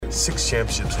6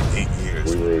 championships in 8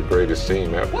 years. We were the greatest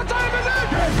team ever. What time is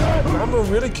it? I'm gonna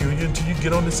ridicule you until you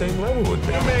get on the same level with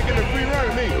me. That man getting a free run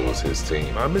at me. It was his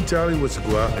team. My mentality was to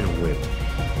go out and win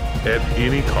at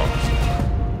any cost.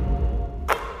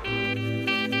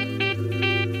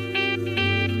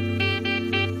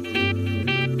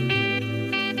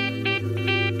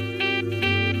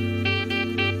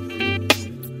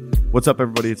 What's up,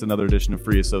 everybody? It's another edition of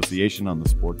Free Association on the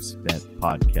Sports Bet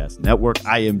Podcast Network.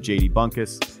 I am JD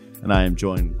Bunkus, and I am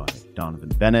joined by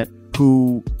Donnovan Bennett,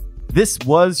 who this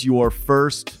was your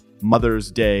first Mother's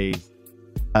Day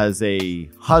as a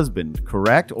husband,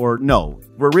 correct? Or no,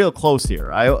 we're real close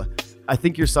here. I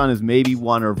think your son is maybe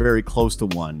one or very close to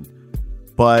one.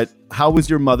 But how was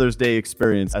your Mother's Day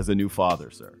experience as a new father,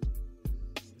 sir?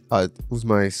 It was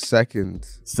my second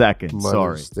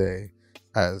Mother's Day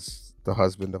as the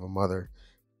husband of a mother.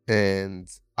 And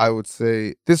I would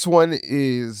say this one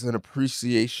is an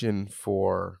appreciation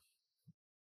for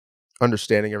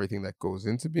understanding everything that goes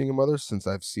into being a mother, since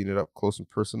I've seen it up close and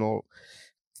personal,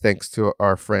 thanks to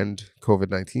our friend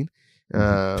COVID-19.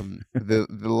 The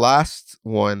last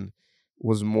one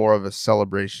was more of a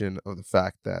celebration of the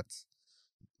fact that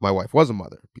my wife was a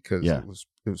mother, because it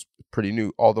was pretty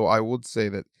new. Although I would say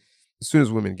that as soon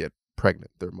as women get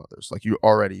pregnant, they're mothers. Like, you're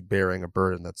already bearing a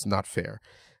burden that's not fair.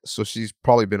 So she's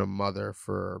probably been a mother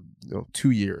for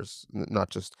 2 years, not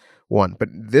just one. But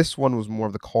this one was more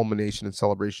of the culmination and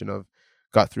celebration of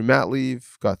got through mat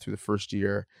leave, got through the first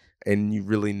year, and you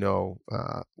really know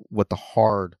what the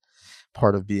hard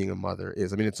part of being a mother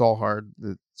is. I mean, it's all hard.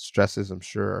 The stresses, I'm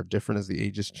sure, are different as the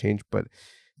ages change, but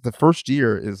the first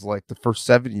year is like the first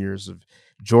 7 years of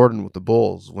Jordan with the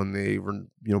Bulls, when they were,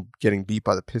 getting beat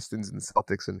by the Pistons and the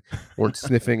Celtics and weren't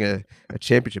sniffing a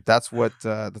championship. That's what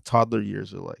the toddler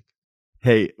years are like.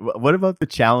 Hey, what about the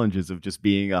challenges of just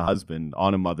being a husband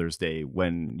on a Mother's Day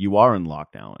when you are in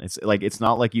lockdown? It's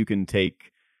not like you can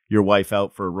take your wife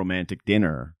out for a romantic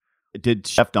dinner. Did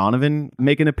Chef Donnovan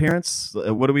make an appearance?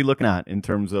 What are we looking at in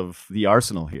terms of the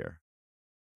arsenal here?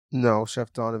 No,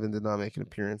 Chef Donnovan did not make an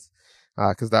appearance.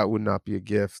 Because that would not be a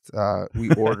gift. We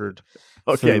ordered.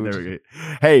 Okay, food. There we go.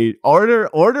 Hey,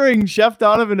 ordering Chef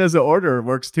Donnovan as an order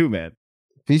works too, man.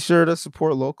 Be sure to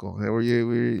support local.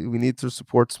 We need to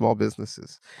support small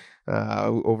businesses.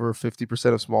 Over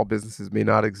 50% of small businesses may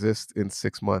not exist in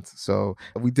 6 months. So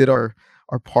we did our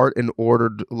part and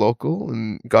ordered local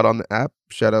and got on the app.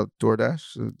 Shout out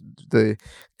DoorDash, the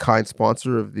kind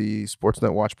sponsor of the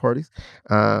Sportsnet watch parties.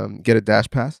 Get a Dash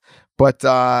Pass. But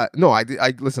no, I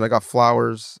listen, I got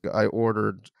flowers. I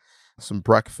ordered some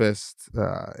breakfast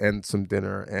and some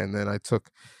dinner. And then I took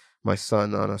my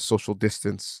son on a social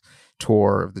distance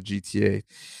tour of the GTA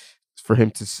for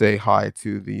him to say hi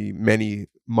to the many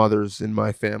mothers in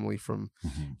my family from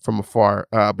afar.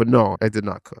 But no, I did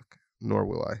not cook, nor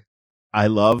will I. I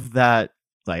love that.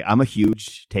 Like, I'm a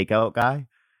huge takeout guy,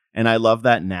 and I love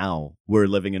that now we're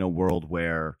living in a world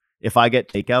where if I get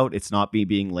takeout, it's not me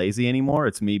being lazy anymore.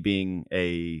 It's me being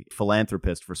a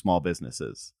philanthropist for small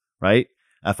businesses, right?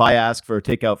 If I ask for a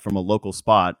takeout from a local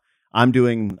spot, I'm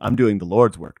doing the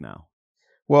Lord's work now.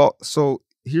 Well, so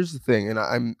here's the thing, and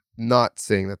I'm not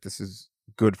saying that this is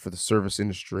good for the service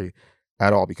industry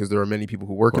at all, because there are many people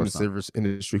who work in the service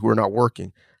industry who are not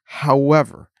working.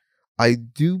 However, I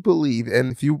do believe,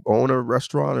 and if you own a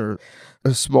restaurant or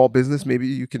a small business, maybe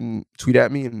you can tweet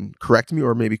at me and correct me,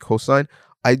 or maybe co-sign.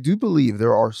 I do believe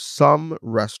there are some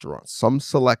restaurants, some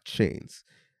select chains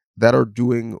that are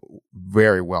doing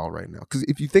very well right now. Because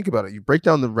if you think about it, you break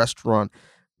down the restaurant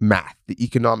math, the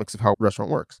economics of how a restaurant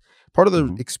works. Part of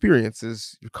the experience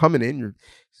is you're coming in, you're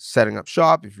setting up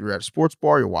shop. If you're at a sports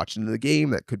bar, you're watching the game.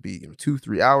 That could be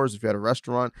 2-3 hours. If you're at a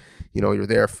restaurant, you're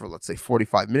there for, let's say,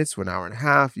 45 minutes to an hour and a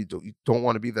half. You don't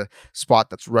want to be the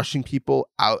spot that's rushing people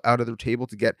out of their table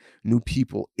to get new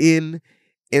people in.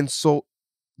 And so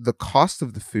the cost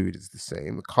of the food is the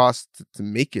same. The cost to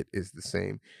make it is the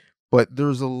same. But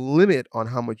there's a limit on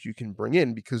how much you can bring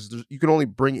in, because you can only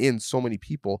bring in so many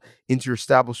people into your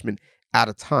establishment at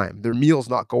a time. Their meal's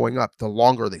not going up the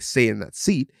longer they stay in that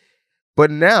seat.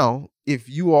 But now, if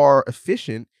you are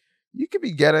efficient, you could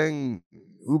be getting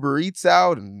Uber Eats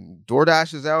out and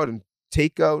DoorDashes out and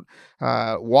takeout,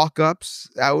 walk-ups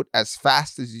out as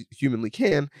fast as you humanly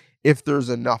can if there's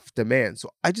enough demand.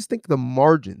 So I just think the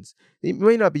margins, they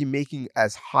may not be making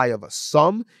as high of a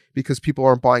sum because people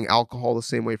aren't buying alcohol the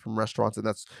same way from restaurants, and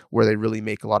that's where they really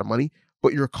make a lot of money.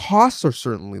 But your costs are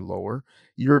certainly lower.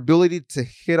 Your ability to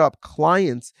hit up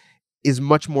clients is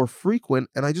much more frequent.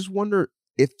 And I just wonder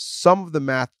if some of the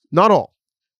math, not all,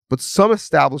 but some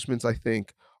establishments, I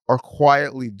think, are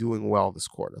quietly doing well this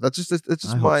quarter. That's just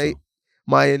my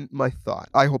thought.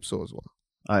 I hope so as well.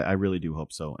 I really do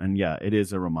hope so. And yeah, it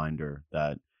is a reminder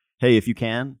that, hey, if you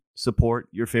can support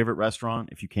your favorite restaurant,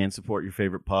 if you can support your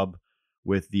favorite pub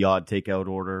with the odd takeout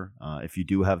order, if you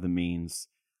do have the means,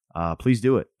 please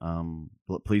do it.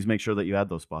 Please make sure that you add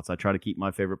those spots. I try to keep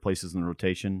my favorite places in the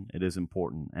rotation. It is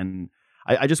important. And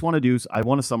I just want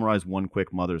to summarize one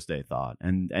quick Mother's Day thought.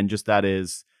 And just that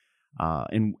is,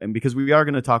 and because we are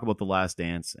going to talk about The Last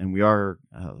Dance, and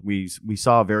we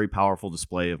saw a very powerful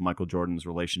display of Michael Jordan's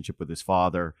relationship with his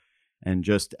father, and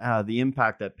just the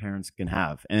impact that parents can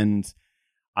have. And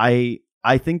I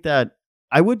think that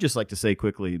I would just like to say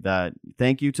quickly that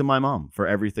thank you to my mom for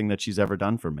everything that she's ever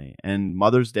done for me. And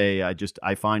Mother's Day,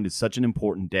 I find is such an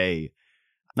important day,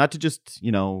 not to just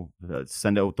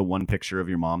send out the one picture of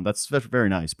your mom. That's very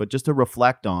nice, but just to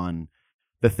reflect on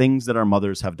the things that our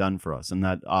mothers have done for us, and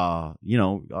that our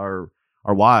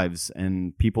wives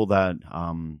and people that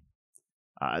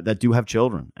that do have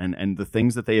children, and the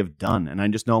things that they have done. And I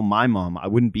just know my mom, I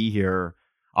wouldn't be here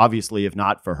obviously if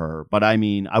not for her, but I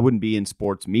mean, I wouldn't be in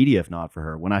sports media if not for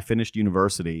her. When I finished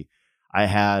university, I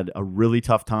had a really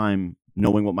tough time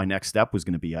knowing what my next step was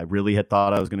going to be. I really had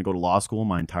thought I was going to go to law school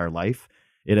my entire life.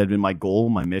 It had been my goal,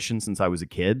 my mission since I was a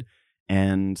kid.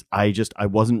 And I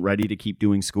wasn't ready to keep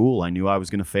doing school. I knew I was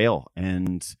going to fail.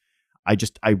 And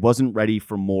I wasn't ready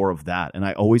for more of that. And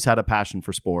I always had a passion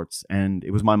for sports. And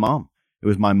it was my mom. It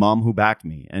was my mom who backed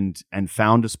me and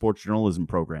found a sports journalism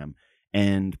program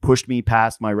and pushed me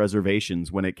past my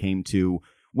reservations when it came to,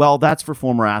 well, that's for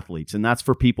former athletes, and that's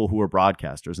for people who are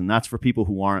broadcasters, and that's for people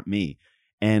who aren't me.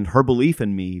 And her belief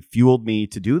in me fueled me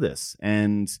to do this.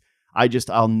 And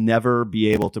I'll never be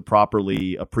able to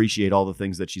properly appreciate all the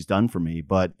things that she's done for me.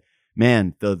 But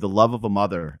man, the love of a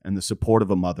mother and the support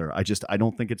of a mother, I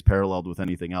don't think it's paralleled with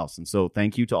anything else. And so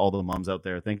thank you to all the moms out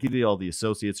there. Thank you to all the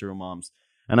associates who are moms.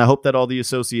 And I hope that all the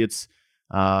associates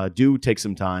do take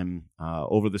some time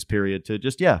over this period to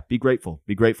just, be grateful.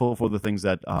 Be grateful for the things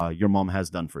that your mom has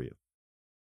done for you.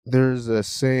 There's a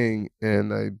saying,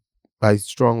 and I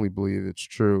strongly believe it's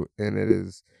true, and it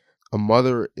is, a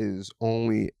mother is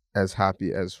only as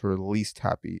happy as her least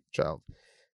happy child.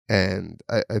 And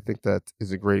I think that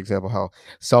is a great example how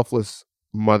selfless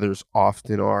mothers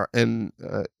often are. And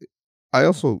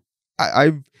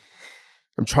I'm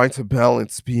trying to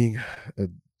balance being a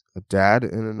dad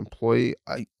and an employee.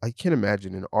 I can't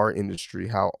imagine in our industry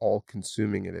how all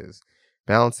consuming it is,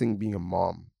 balancing being a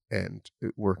mom and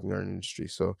working in our industry.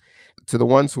 So to the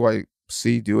ones who I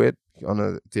see do it on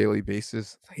a daily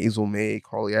basis, Hazel May,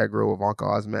 Carly Agro, Ivanka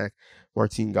Osmak,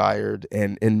 Martine Guyard,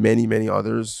 and many, many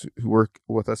others who work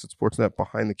with us at Sportsnet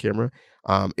behind the camera.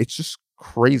 It's just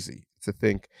crazy to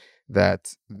think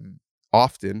that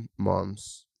often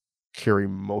moms carry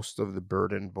most of the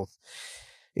burden, both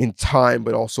in time,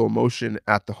 but also emotion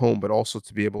at the home, but also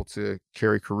to be able to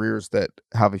carry careers that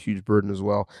have a huge burden as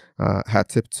well. Hat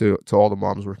tip to all the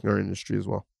moms working in our industry as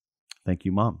well. Thank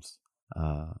you, moms.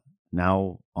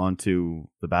 Now on to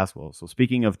the basketball. So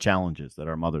speaking of challenges that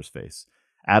our mothers face,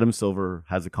 Adam Silver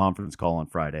has a conference call on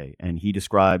Friday, and he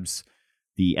describes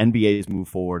the NBA's move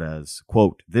forward as,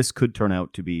 quote, "This could turn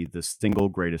out to be the single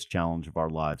greatest challenge of our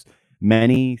lives."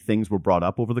 Many things were brought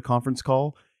up over the conference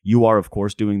call. You are, of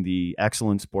course, doing the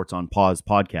excellent Sports on Pause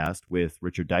podcast with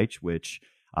Richard Deitch, which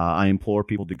I implore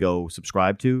people to go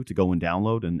subscribe to go and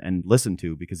download and listen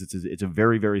to, because it's a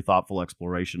very, very thoughtful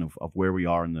exploration of where we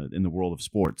are in the world of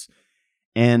sports.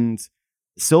 And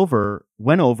Silver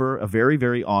went over a very,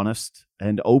 very honest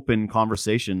and open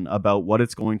conversation about what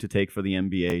it's going to take for the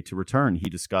NBA to return. He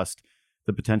discussed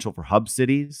the potential for hub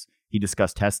cities. He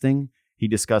discussed testing. He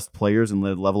discussed players and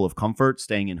the level of comfort,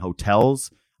 staying in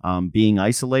hotels, being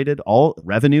isolated, all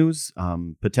revenues,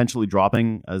 potentially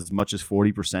dropping as much as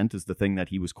 40% is the thing that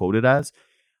he was quoted as.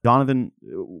 Donnovan,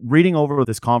 reading over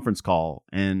this conference call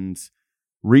and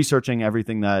researching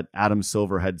everything that Adam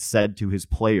Silver had said to his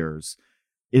players,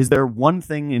 is there one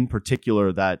thing in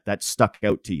particular that stuck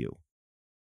out to you?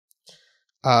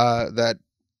 That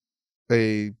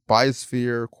a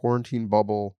biosphere quarantine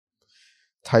bubble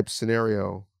type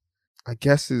scenario, I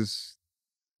guess, is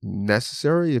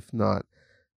necessary, if not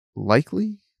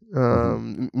likely.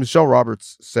 Michelle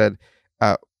Roberts said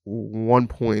at one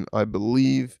point, I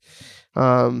believe,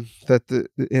 that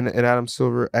and Adam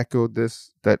Silver echoed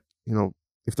this, that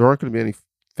if there aren't going to be any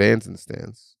fans in the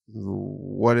stands,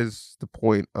 what is the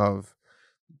point of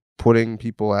putting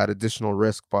people at additional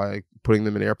risk by putting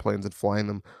them in airplanes and flying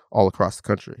them all across the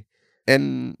country?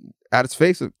 And at its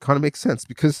face, it kind of makes sense,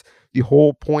 because the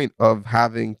whole point of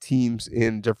having teams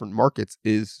in different markets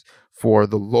is for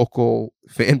the local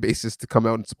fan bases to come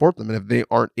out and support them. And if they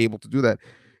aren't able to do that,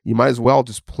 you might as well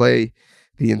just play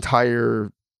the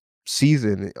entire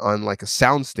season on like a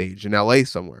soundstage in LA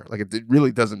somewhere. Like it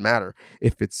really doesn't matter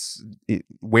if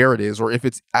where it is or if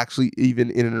it's actually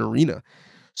even in an arena.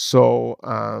 So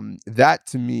that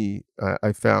to me,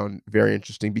 I found very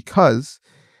interesting, because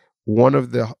one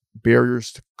of the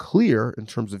barriers to clear in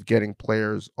terms of getting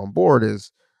players on board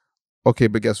is, okay,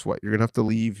 but guess what? You're going to have to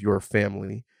leave your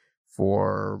family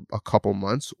for a couple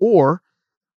months, or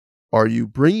are you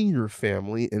bringing your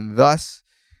family, and thus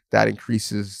that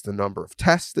increases the number of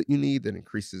tests that you need, that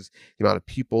increases the amount of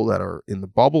people that are in the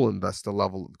bubble, and thus the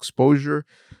level of exposure.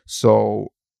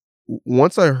 So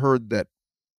once I heard that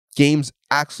games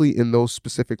actually in those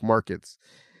specific markets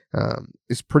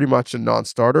is pretty much a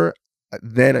non-starter,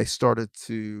 then I started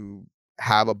to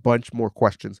have a bunch more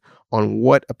questions on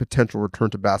what a potential return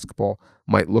to basketball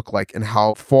might look like and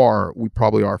how far we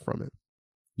probably are from it.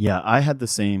 Yeah, I had the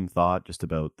same thought just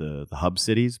about the hub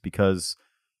cities, because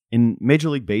in Major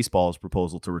League Baseball's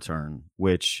proposal to return,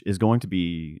 which is going to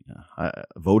be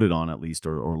voted on at least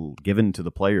or given to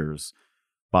the players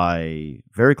by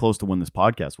very close to when this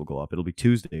podcast will go up. It'll be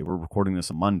Tuesday. We're recording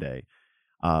this on Monday.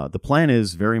 The plan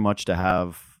is very much to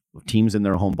have teams in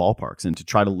their home ballparks and to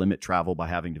try to limit travel by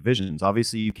having divisions.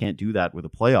 Obviously, you can't do that with a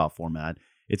playoff format.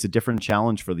 It's a different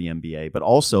challenge for the NBA, but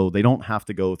also they don't have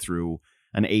to go through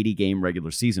an 80-game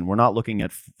regular season. We're not looking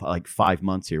at like 5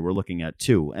 months here. We're looking at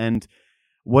 2. And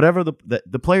whatever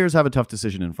the players have a tough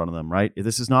decision in front of them, right?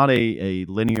 This is not a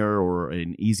linear or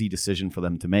an easy decision for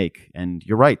them to make. And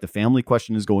you're right. The family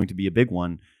question is going to be a big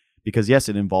one, because yes,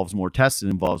 it involves more tests. It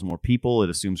involves more people. It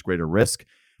assumes greater risk.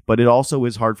 But it also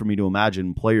is hard for me to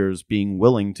imagine players being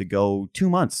willing to go 2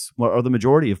 months, or the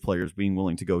majority of players being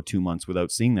willing to go 2 months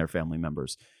without seeing their family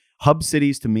members. Hub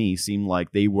cities to me seem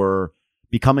like they were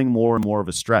becoming more and more of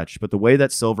a stretch. But the way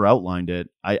that Silver outlined it,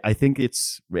 I think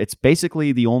it's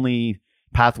basically the only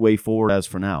pathway forward as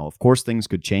for now. Of course, things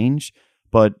could change,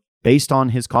 but based on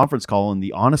his conference call and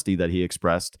the honesty that he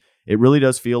expressed, it really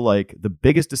does feel like the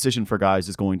biggest decision for guys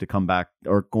is going to come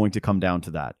down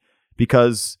to that,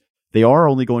 because they are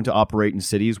only going to operate in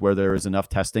cities where there is enough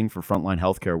testing for frontline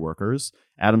healthcare workers.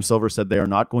 Adam Silver said they are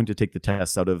not going to take the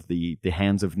tests out of the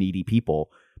hands of needy people.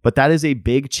 But that is a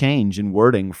big change in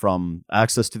wording from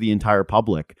access to the entire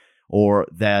public, or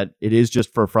that it is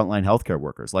just for frontline healthcare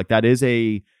workers. Like, that is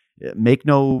make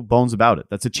no bones about it.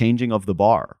 That's a changing of the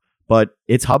bar. But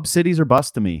it's hub cities or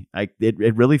bust to me.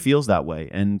 It really feels that way.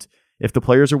 And if the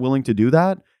players are willing to do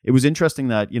that, it was interesting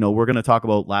that, we're going to talk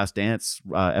about Last Dance,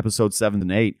 episode 7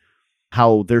 and 8,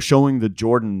 how they're showing the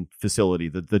Jordan facility,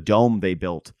 the dome they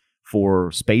built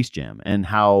for Space Jam, and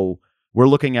how we're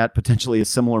looking at potentially a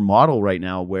similar model right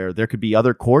now where there could be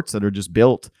other courts that are just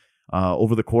built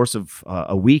over the course of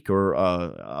a week or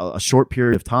a short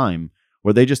period of time,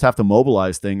 where they just have to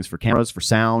mobilize things for cameras, for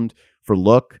sound, for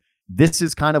look. This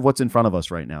is kind of what's in front of us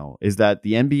right now, is that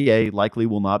the NBA likely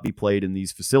will not be played in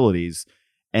these facilities.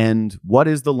 And what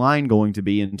is the line going to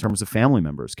be in terms of family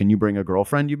members? Can you bring a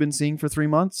girlfriend you've been seeing for 3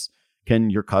 months?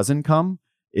 Can your cousin come?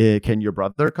 Can your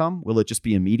brother come? Will it just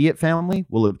be immediate family?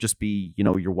 Will it just be,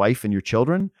 your wife and your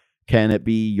children? Can it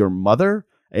be your mother?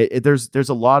 There's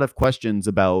a lot of questions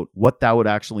about what that would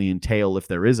actually entail if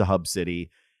there is a hub city.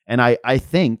 And I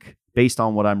think, based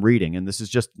on what I'm reading, and this is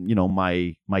just,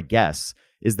 my guess,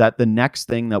 is that the next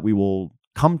thing that we will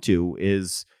come to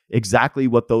is exactly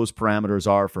what those parameters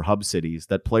are for hub cities,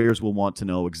 that players will want to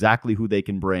know exactly who they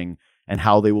can bring and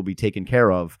how they will be taken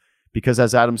care of. Because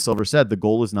as Adam Silver said, the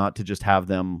goal is not to just have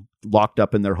them locked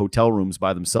up in their hotel rooms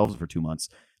by themselves for 2 months,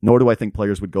 nor do I think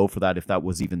players would go for that if that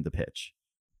was even the pitch.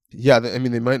 Yeah,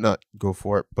 they might not go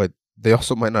for it, but they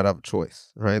also might not have a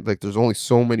choice, right? Like, there's only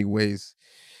so many ways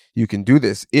you can do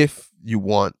this if you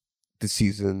want the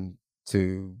season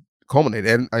to culminate.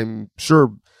 And I'm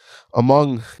sure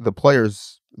among the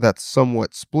players that's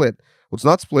somewhat split. What's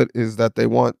not split is that they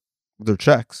want their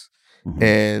checks. Mm-hmm.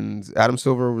 And Adam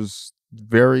Silver was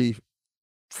very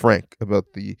frank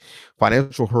about the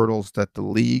financial hurdles that the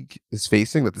league is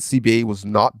facing, that the CBA was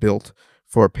not built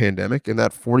for a pandemic, and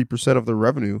that 40% of the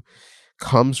revenue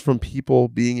comes from people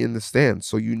being in the stands.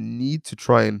 So you need to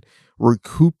try and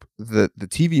recoup the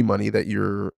TV money that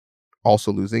you're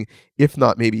also losing, if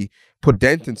not maybe put a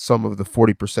dent in some of the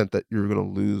 40% that you're going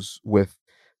to lose with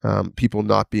people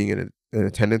not being in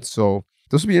attendance. So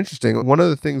this will be interesting. One of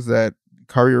the things that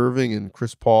Kyrie Irving and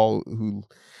Chris Paul, who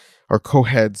are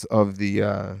co-heads of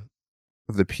the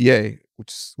PA,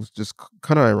 which was just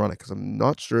kind of ironic because I'm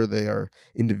not sure they are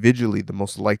individually the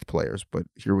most liked players, but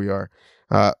here we are,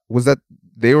 was that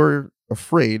they were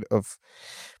afraid of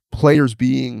players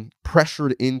being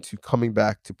pressured into coming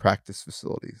back to practice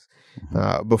facilities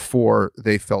before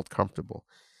they felt comfortable.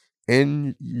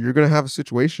 And you're going to have a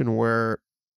situation where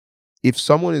if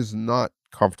someone is not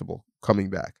comfortable coming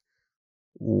back,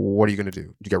 what are you going to do?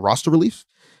 Do you get roster relief?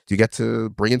 Do you get to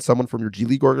bring in someone from your G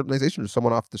League organization or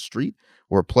someone off the street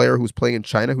or a player who's playing in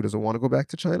China who doesn't want to go back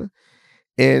to China?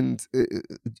 And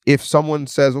if someone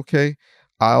says, okay,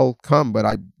 I'll come, but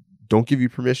I don't give you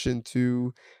permission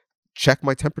to check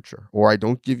my temperature, or I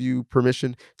don't give you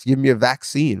permission to give me a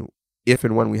vaccine if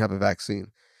and when we have a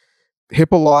vaccine.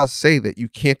 HIPAA laws say that you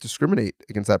can't discriminate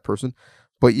against that person,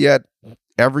 but yet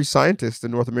every scientist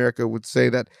in North America would say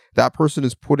that that person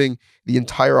is putting the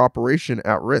entire operation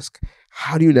at risk.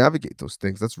 How do you navigate those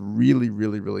things? That's really,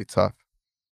 really, really tough.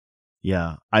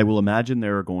 Yeah, I will imagine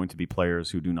there are going to be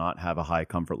players who do not have a high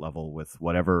comfort level with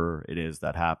whatever it is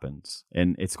that happens.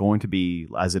 And it's going to be,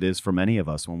 as it is for many of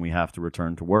us when we have to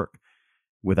return to work.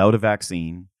 Without a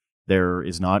vaccine, there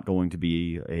is not going to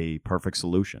be a perfect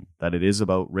solution. That it is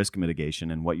about risk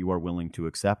mitigation and what you are willing to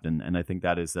accept. And I think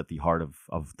that is at the heart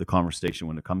of the conversation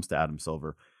when it comes to Adam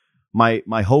Silver.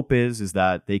 My hope is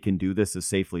that they can do this as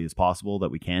safely as possible, that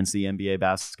we can see NBA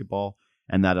basketball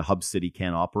and that a hub city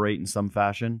can operate in some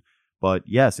fashion. But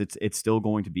yes, it's still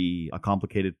going to be a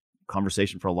complicated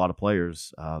conversation for a lot of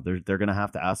players. They're going to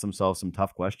have to ask themselves some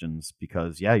tough questions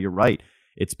because, yeah, you're right.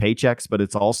 It's paychecks, but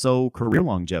it's also career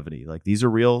longevity. Like, these are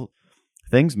real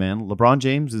things, man. LeBron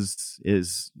James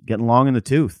is getting long in the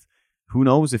tooth. Who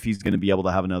knows if he's going to be able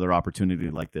to have another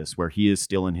opportunity like this where he is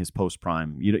still in his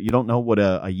post-prime. You don't know what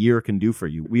a year can do for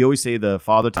you. We always say the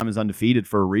father time is undefeated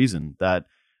for a reason, that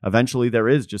eventually there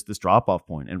is just this drop-off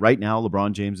point. And right now,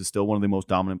 LeBron James is still one of the most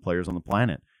dominant players on the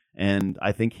planet. And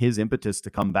I think his impetus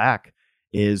to come back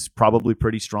is probably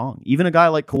pretty strong. Even a guy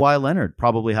like Kawhi Leonard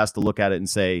probably has to look at it and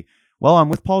say, well, I'm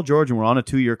with Paul George and we're on a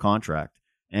 2-year contract.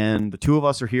 And the two of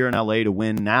us are here in LA to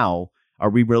win now. Are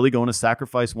we really going to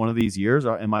sacrifice one of these years?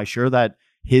 Or am I sure that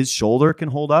his shoulder can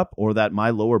hold up or that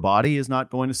my lower body is not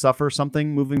going to suffer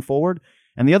something moving forward?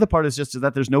 And the other part is just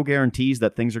that there's no guarantees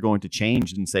that things are going to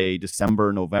change in, say,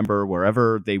 December, November,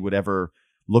 wherever they would ever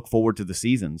look forward to the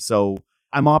season. So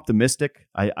I'm optimistic.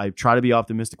 I try to be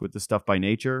optimistic with this stuff by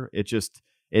nature.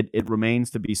 It remains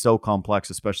to be so complex,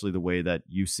 especially the way that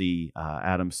you see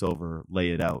Adam Silver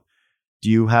lay it out. Do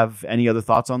you have any other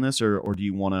thoughts on this, or do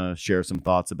you want to share some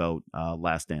thoughts about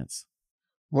Last Dance?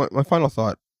 My final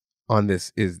thought on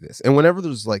this is this. And whenever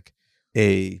there's like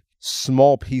a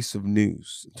small piece of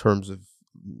news in terms of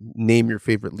name your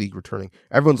favorite league returning,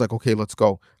 everyone's like, okay, let's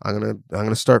go. I'm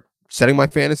gonna start setting my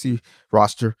fantasy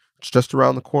roster. It's just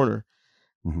around the corner.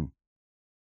 Mm-hmm.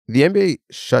 The NBA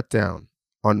shut down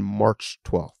on March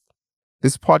 12th.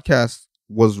 This podcast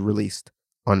was released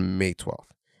on May 12th.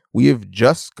 We have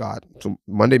just got to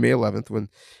Monday, May 11th, when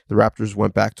the Raptors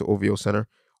went back to OVO Center.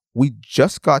 We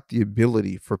just got the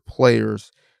ability for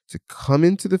players to come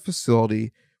into the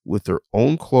facility with their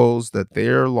own clothes that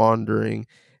they're laundering,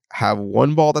 have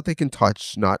one ball that they can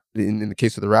touch, not in the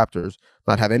case of the Raptors,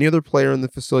 not have any other player in the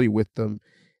facility with them,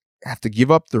 have to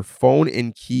give up their phone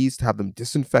and keys to have them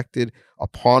disinfected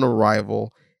upon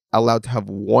arrival, allowed to have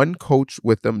one coach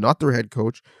with them, not their head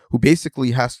coach, who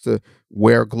basically has to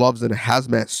wear gloves and a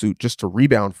hazmat suit just to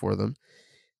rebound for them.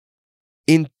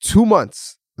 In 2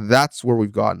 months, that's where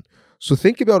we've gotten. So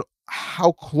think about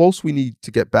how close we need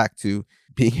to get back to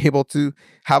being able to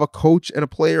have a coach and a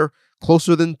player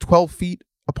closer than 12 feet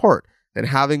apart, and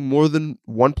having more than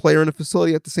one player in a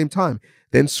facility at the same time,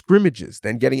 then scrimmages,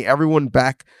 then getting everyone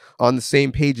back on the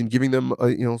same page and giving them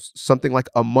something like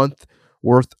a month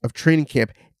worth of training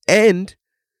camp, and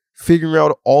figuring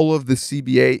out all of the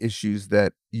CBA issues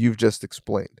that you've just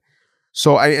explained.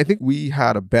 So I think we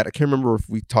had a bet. I can't remember if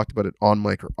we talked about it on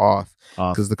mic or off,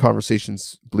 because the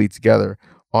conversations bleed together,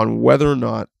 on whether or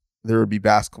not there would be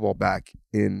basketball back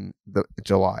in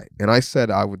July. And I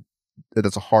said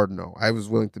that's a hard no. I was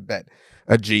willing to bet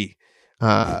a G.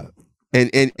 And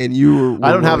you were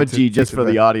I don't have a G just for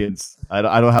the audience. I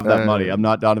don't have that money. I'm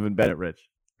not Donnovan Bennett rich.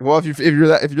 Well, if you're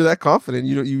that confident,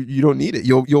 you don't need it.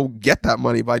 You'll get that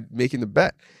money by making the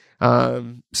bet.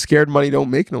 Scared money don't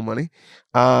make no money.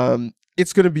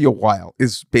 It's going to be a while,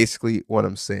 is basically what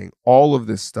I'm saying. All of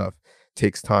this stuff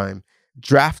takes time.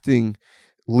 Drafting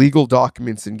legal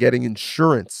documents and getting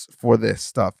insurance for this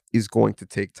stuff is going to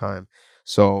take time.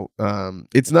 So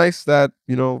it's nice that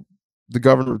the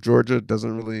governor of Georgia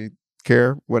doesn't really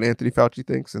care what Anthony Fauci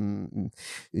thinks, and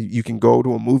you can go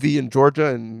to a movie in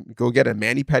Georgia and go get a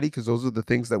mani-pedi, because those are the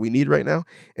things that we need right now,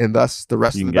 and thus the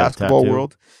rest of the basketball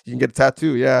world, you can get a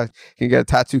tattoo. Yeah, you can get a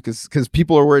tattoo because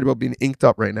people are worried about being inked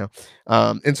up right now,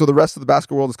 and so the rest of the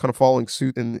basketball world is kind of following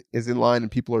suit and is in line, and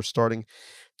people are starting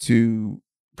to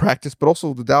practice. But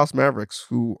also the Dallas Mavericks,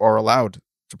 who are allowed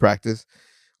to practice,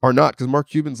 are not, because Mark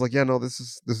Cuban's like, yeah, no, this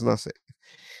is not safe.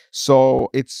 So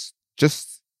it's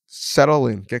just settle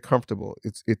in, get comfortable.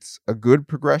 It's a good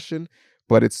progression,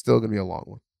 but it's still going to be a long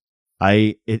one.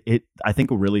 I think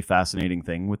a really fascinating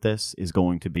thing with this is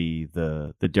going to be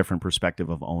the different perspective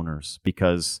of owners,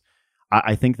 because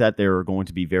I think that there are going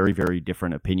to be very, very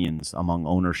different opinions among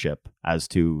ownership as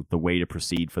to the way to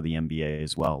proceed for the NBA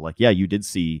as well. Like, yeah, you did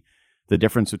see the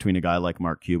difference between a guy like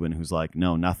Mark Cuban, who's like,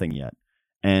 no, nothing yet,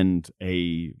 and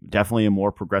definitely a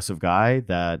more progressive guy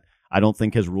that I don't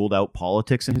think has ruled out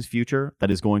politics in his future,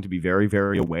 that is going to be very,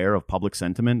 very aware of public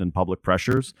sentiment and public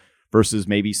pressures, versus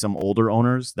maybe some older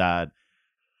owners that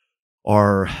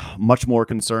are much more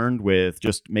concerned with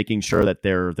just making sure that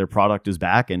their product is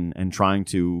back and trying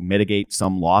to mitigate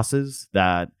some losses.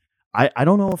 That I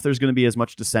don't know if there's going to be as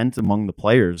much dissent among the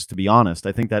players, to be honest.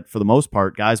 I think that for the most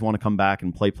part, guys want to come back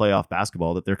and play playoff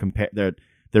basketball, that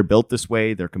they're built this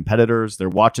way. They're competitors. They're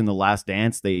watching The Last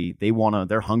Dance.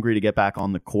 They're hungry to get back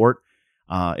on the court.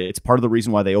 It's part of the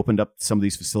reason why they opened up some of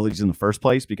these facilities in the first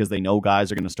place, because they know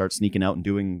guys are going to start sneaking out and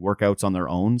doing workouts on their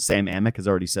own. Sam Amick has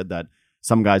already said that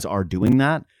some guys are doing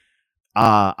that.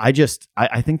 I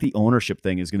think the ownership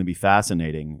thing is going to be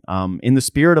fascinating. In the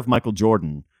spirit of Michael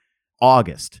Jordan,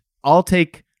 August. I'll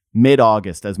take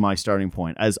mid-August as my starting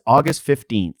point. As August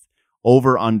 15th,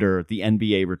 over under the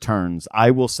NBA returns, I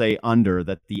will say under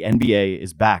that the NBA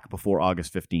is back before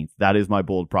August 15th. That is my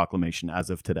bold proclamation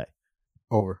as of today.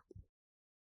 Over.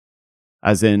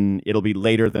 As in, it'll be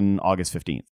later than August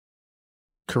 15th.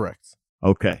 Correct.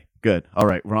 Okay, good. All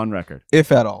right, we're on record.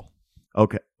 If at all.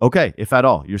 Okay, if at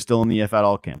all. You're still in the if at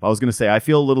all camp. I was going to say, I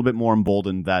feel a little bit more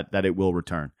emboldened that it will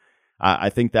return.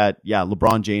 I think that, yeah,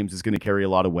 LeBron James is going to carry a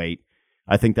lot of weight.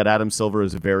 I think that Adam Silver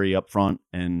is a very upfront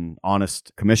and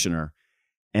honest commissioner.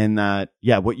 And that,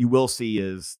 yeah, what you will see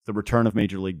is the return of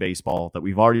Major League Baseball, that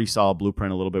we've already saw a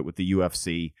blueprint a little bit with the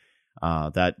UFC,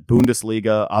 that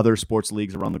Bundesliga, other sports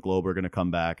leagues around the globe are going to come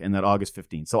back, and that August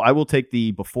 15th. So I will take the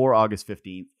before August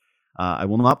 15th. I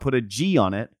will not put a G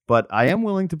on it, but I am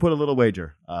willing to put a little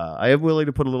wager. I am willing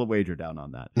to put a little wager down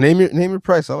on that. Name your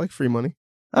price. I like free money.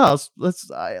 Oh,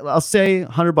 I'll say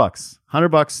 $100.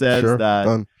 $100 says sure,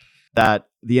 that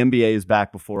the NBA is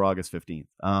back before August 15th.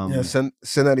 Yeah, send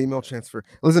that email transfer.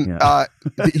 Listen, yeah.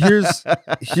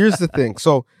 Here's the thing.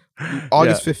 So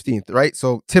August 15th, right?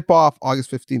 So tip off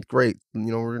August 15th. Great.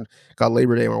 We're got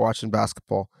Labor Day and we're watching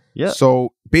basketball. Yeah.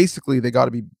 So basically they got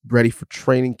to be ready for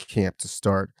training camp to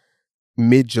start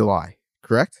mid-July,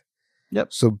 correct?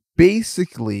 Yep. So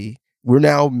basically we're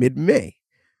now mid-May.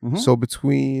 Mm-hmm. So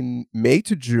between May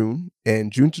to June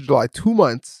and June to July, 2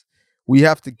 months, we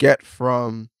have to get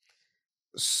from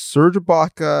Serge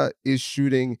Ibaka is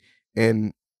shooting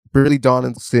and Billy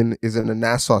Donaldson is in a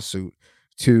Nassau suit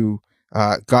to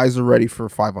guys are ready for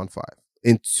 5-on-5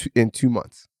 in 2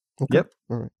 months. Okay? Yep.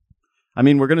 All right. I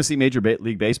mean, we're going to see Major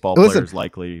League Baseball players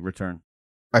likely return.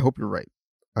 I hope you're right.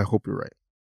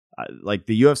 Like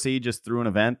the UFC just threw an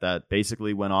event that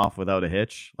basically went off without a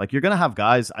hitch. Like, you're going to have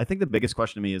guys. I think the biggest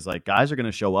question to me is, like, guys are going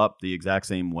to show up the exact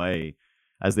same way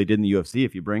as they did in the UFC.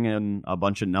 If you bring in a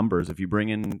bunch of numbers, if you bring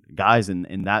in guys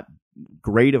in that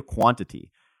grade of quantity,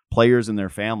 players and their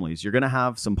families, you're going to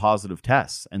have some positive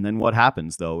tests. And then what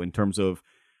happens, though, in terms of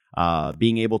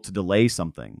being able to delay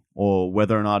something, or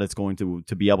whether or not it's going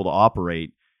to be able to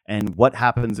operate, and what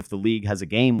happens if the league has a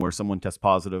game where someone tests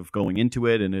positive going into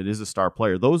it and it is a star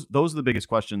player. Those are the biggest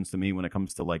questions to me when it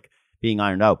comes to, like, being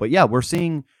ironed out. But yeah, we're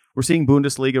seeing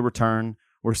Bundesliga return.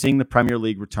 We're seeing the Premier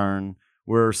League return.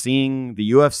 We're seeing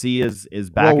the UFC is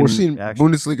back. Well, we're seeing action.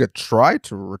 Bundesliga try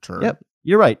to return. Yep,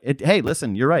 you're right. Hey,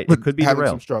 listen, you're right. It could be having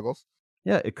derailed. Some struggles.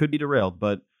 Yeah, it could be derailed.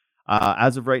 But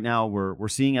as of right now, we're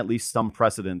seeing at least some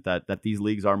precedent that these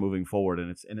leagues are moving forward,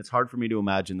 and it's hard for me to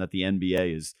imagine that the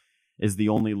NBA is the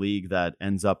only league that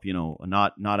ends up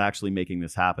not actually making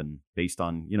this happen based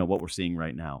on what we're seeing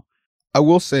right now. I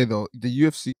will say though, the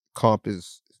UFC comp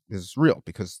is real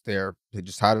because they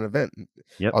just had an event.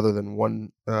 Yep. Other than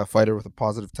one fighter with a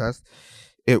positive test,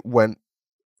 it went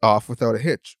off without a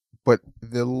hitch. But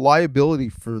the liability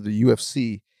for the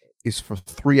UFC is for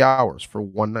 3 hours for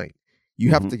one night.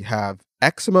 You have to have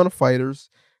X amount of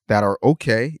fighters that are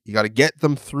okay. You got to get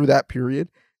them through that period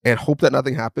and hope that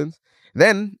nothing happens.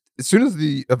 Then, as soon as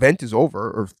the event is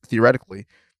over, or theoretically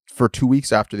for 2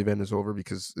 weeks after the event is over,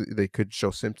 because they could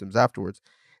show symptoms afterwards,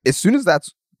 as soon as that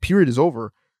period is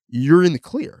over, you're in the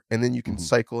clear. And then you can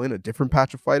cycle in a different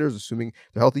patch of fighters, assuming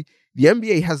they're healthy. The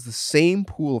NBA has the same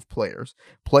pool of players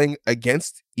playing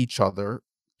against each other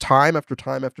time after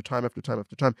time after time after time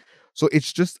after time. So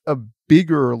it's just a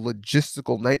bigger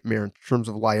logistical nightmare in terms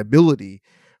of liability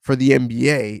for the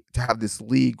NBA to have this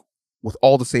league with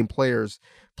all the same players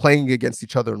playing against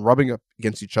each other and rubbing up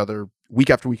against each other week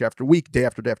after week after week, day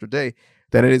after day after day,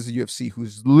 than it is the UFC,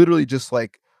 who's literally just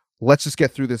like, let's just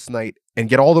get through this night and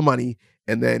get all the money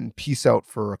and then peace out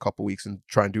for a couple weeks and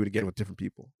try and do it again with different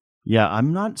people. Yeah,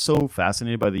 I'm not so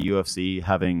fascinated by the UFC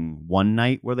having one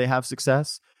night where they have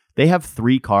success. They have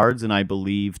 3 cards in, I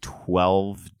believe,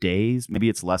 12 days. Maybe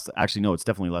it's less. Actually, no, it's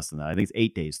definitely less than that. I think it's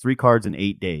 8 days. 3 cards in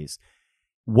 8 days.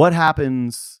 What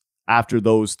happens after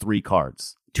those 3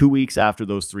 cards? 2 weeks after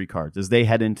those 3 cards, as they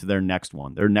head into their next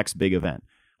one, their next big event.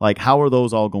 Like, how are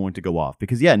those all going to go off?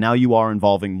 Because, yeah, now you are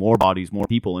involving more bodies, more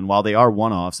people. And while they are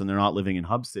one-offs and they're not living in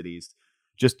hub cities,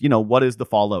 just, what is the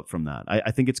fallout from that?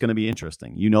 I think it's going to be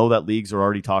interesting. That leagues are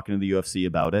already talking to the UFC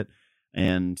about it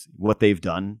and what they've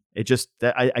done.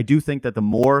 I do think that the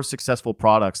more successful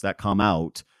products that come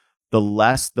out, the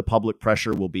less the public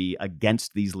pressure will be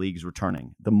against these leagues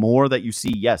returning. The more that you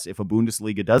see, yes, if a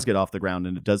Bundesliga does get off the ground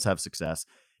and it does have success,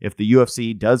 if the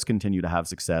UFC does continue to have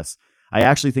success, I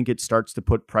actually think it starts to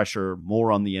put pressure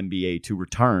more on the NBA to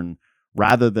return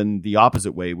rather than the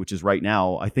opposite way, which is right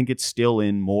now, I think it's still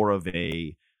in more of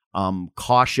a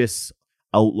cautious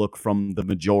outlook from the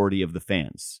majority of the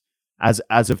fans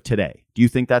as of today. Do you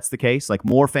think that's the case? Like,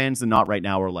 more fans than not right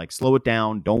now are like, slow it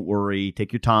down, don't worry,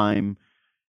 take your time.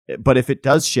 But if it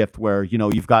does shift where,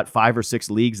 you've got 5 or 6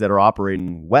 leagues that are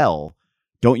operating well,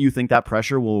 don't you think that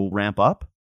pressure will ramp up?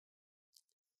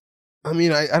 I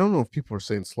mean, I don't know if people are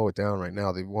saying slow it down right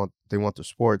now. They want their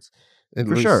sports.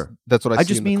 For sure. That's what I see. I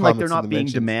just mean like they're not being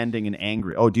demanding and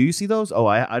angry. Oh, do you see those? Oh,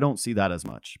 I don't see that as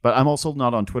much. But I'm also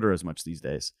not on Twitter as much these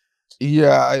days.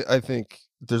 Yeah, I think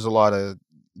there's a lot of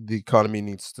the economy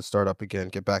needs to start up again,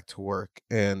 get back to work.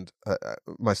 And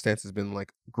my stance has been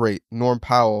like, great. Norm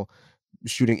Powell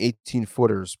shooting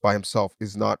 18-footers by himself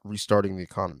is not restarting the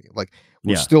economy. Like,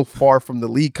 we're still far from the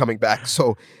league coming back.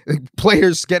 So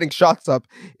players getting shots up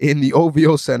in the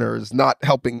OVO center is not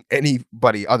helping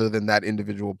anybody other than that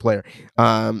individual player.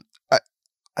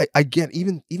 I get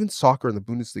even soccer in the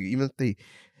Bundesliga, even if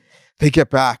they get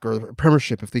back, or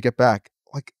Premiership, if they get back,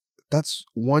 like, that's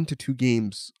 1 to 2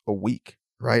 games a week,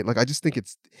 right? Like, I just think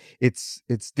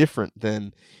it's different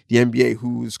than the NBA,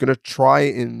 who's going to try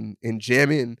and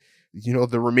jam in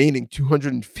the remaining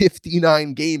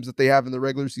 259 games that they have in the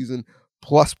regular season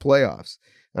plus playoffs.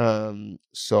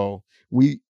 So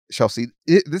we shall see.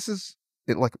 This is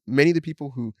like, many of the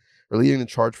people who are leading the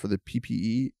charge for the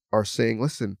PPE are saying,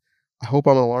 listen, I hope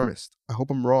I'm alarmist. I hope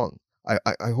I'm wrong.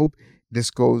 I hope this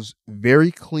goes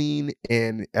very clean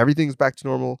and everything's back to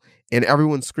normal and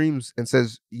everyone screams and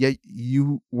says, yeah,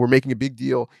 you were making a big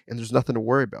deal and there's nothing to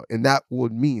worry about. And that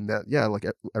would mean that, yeah, like,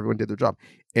 everyone did their job.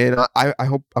 And I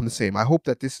hope I'm the same. I hope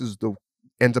that this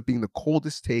ends up being the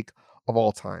coldest take of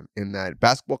all time, in that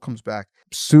basketball comes back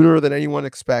sooner than anyone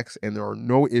expects and there are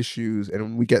no issues. And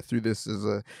when we get through this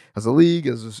as a league,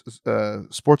 as a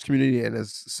sports community, and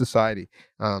as society.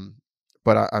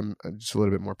 But I'm just a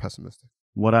little bit more pessimistic.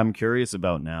 What I'm curious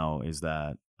about now is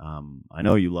that I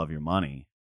know you love your money,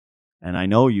 and I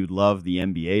know you'd love the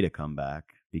NBA to come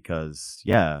back because,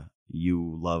 yeah,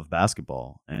 you love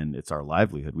basketball and it's our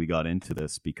livelihood. We got into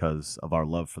this because of our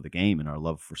love for the game and our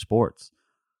love for sports.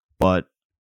 But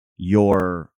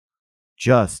you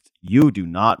do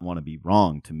not want to be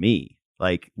wrong to me.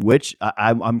 Like,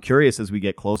 I'm curious as we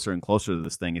get closer and closer to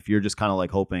this thing, if you're just kind of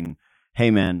like hoping, hey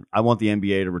man, I want the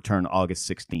NBA to return August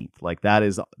 16th. Like, that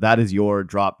is your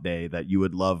drop day, that you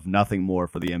would love nothing more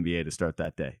for the NBA to start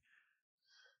that day.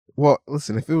 Well,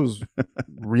 listen, if it was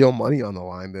real money on the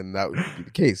line, then that would be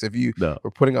the case. If you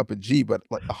were putting up a G, but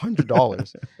like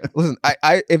 $100, listen,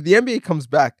 if the NBA comes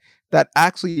back, that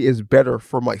actually is better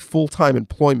for my full-time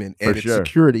employment and its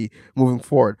security moving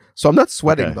forward. So I'm not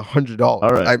sweating the $100.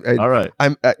 All right.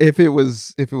 If it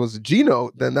was a G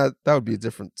note, then that would be a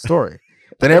different story.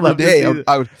 Then every day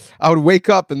I would wake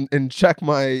up and check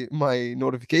my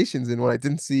notifications, and when I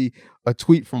didn't see a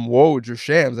tweet from Woj or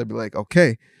Shams, I'd be like,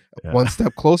 okay, one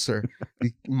step closer,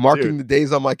 marking the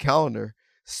days on my calendar,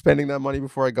 spending that money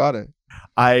before I got it.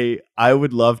 I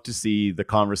would love to see the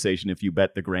conversation if you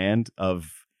bet the grand of,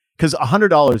 because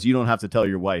 $100 you don't have to tell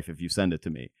your wife if you send it to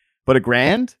me, but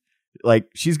 $1,000, like,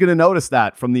 she's gonna notice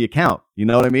that from the account. You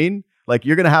know what I mean? Like,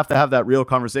 you're gonna have to have that real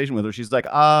conversation with her. She's like,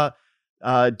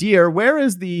 dear, where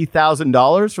is the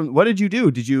 $1,000 from? What did you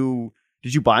do? Did you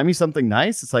buy me something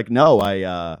nice? It's like, no,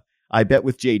 I bet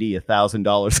with JD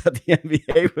 $1,000 that the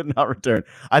NBA would not return.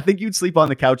 I think you'd sleep on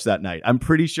the couch that night. I'm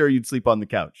pretty sure you'd sleep on the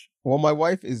couch. Well, my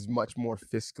wife is much more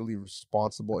fiscally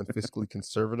responsible and fiscally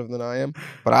conservative than I am,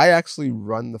 but I actually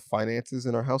run the finances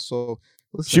in our house. So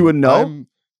listen, she wouldn't know.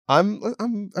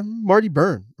 I'm Marty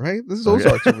Byrne, right? This is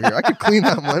Ozarks over here. I could clean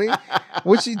that money.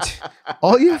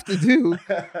 All you have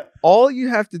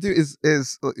to do is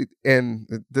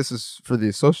and this is for the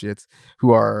associates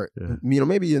who are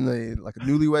maybe in a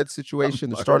newlywed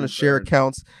situation. They're starting to share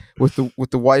accounts with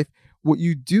the wife. What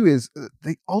you do is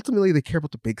they care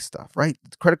about the big stuff, right?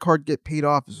 The credit card get paid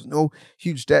off. There's no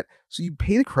huge debt, so you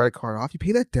pay the credit card off. You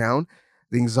pay that down.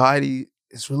 The anxiety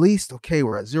is released. Okay,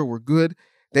 we're at zero. We're good.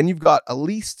 Then you've got at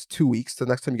least 2 weeks to the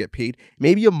next time you get paid,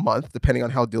 maybe a month, depending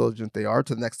on how diligent they are,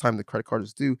 to the next time the credit card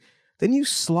is due. Then you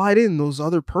slide in those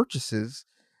other purchases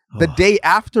the day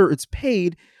after it's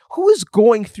paid. Who is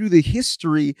going through the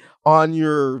history on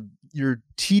your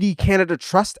TD Canada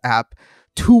Trust app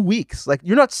 2 weeks? Like,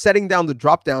 you're not setting down the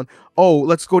drop down. Oh,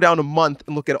 let's go down a month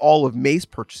and look at all of May's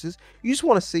purchases. You just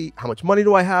want to see, how much money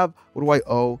do I have? What do I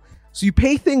owe? So you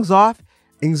pay things off.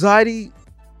 Anxiety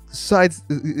sides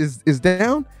is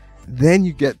down, then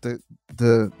you get the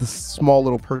small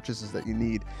little purchases that you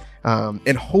need,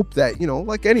 and hope that,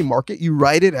 like any market, you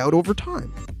ride it out over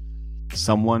time.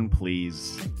 Someone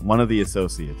please, one of the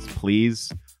associates,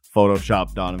 please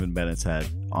Photoshop Donnovan Bennett's head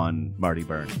on Marty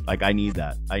Byrne. Like, I need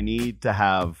that. I need to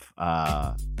have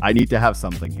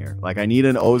something here. Like, I need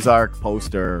an Ozark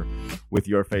poster with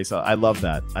your face on. I love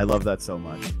that. I love that so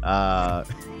much.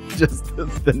 Just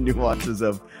the nuances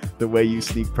of the way you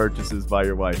sneak purchases by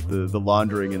your wife, the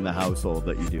laundering in the household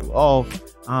that you do. Oh,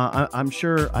 I'm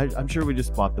sure we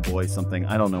just bought the boys something.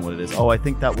 I don't know what it is. Oh, I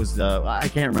think that was I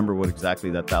can't remember what exactly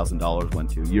that $1,000 went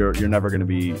to. You're never gonna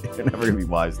be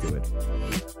wise to it.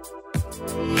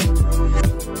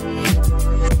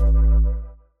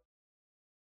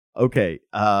 Okay,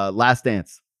 Last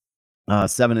Dance,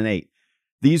 7 and 8.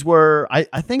 These were,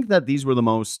 I think that these were the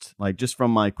most, like, just from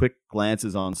my quick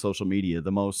glances on social media,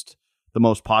 the most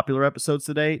popular episodes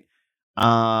to date.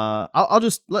 I'll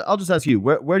just ask you,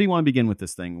 where do you want to begin with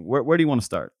this thing? Where do you want to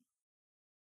start?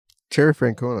 Terry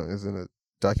Francona is in a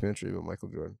documentary about Michael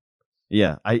Jordan.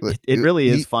 Yeah, it really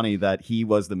is funny that he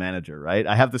was the manager, right?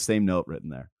 I have the same note written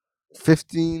there.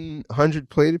 1,500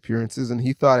 plate appearances, and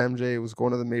he thought MJ was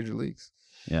going to the major leagues.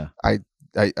 Yeah, I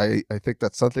think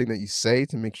that's something that you say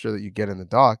to make sure that you get in the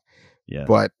doc. Yeah.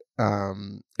 But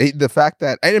the fact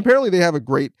that, and apparently they have a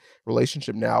great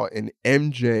relationship now, and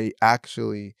MJ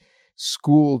actually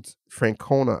schooled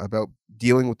Francona about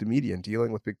dealing with the media and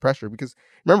dealing with big pressure. Because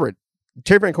remember,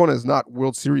 Terry Francona is not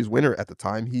World Series winner at the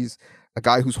time. He's a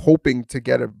guy who's hoping to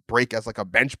get a break as like a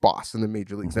bench boss in the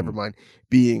major leagues. Never mind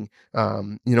being,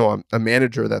 a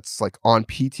manager that's like on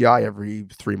PTI every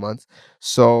 3 months.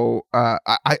 So I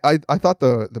thought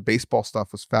the baseball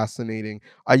stuff was fascinating.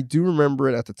 I do remember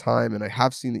it at the time, and I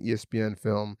have seen the ESPN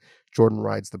film Jordan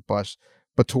Rides the Bus,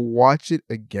 but to watch it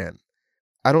again,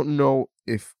 I don't know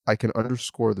if I can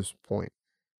underscore this point.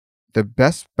 The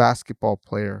best basketball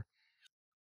player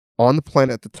on the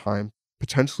planet at the time,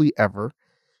 potentially ever,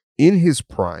 in his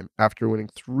prime, after winning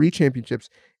 3 championships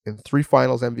and 3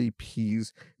 finals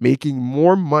MVPs, making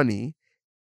more money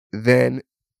than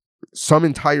some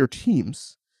entire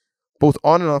teams, both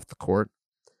on and off the court,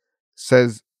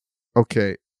 says,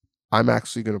 okay, I'm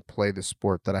actually going to play this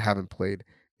sport that I haven't played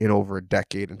in over a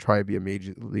decade and try to be a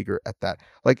major leaguer at that.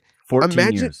 Like,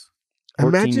 14 years.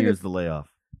 14 years if the layoff.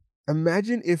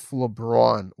 Imagine if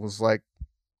LeBron was like,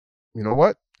 you know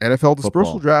what? NFL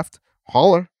dispersal Football. draft,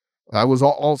 holler. I was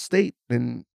all state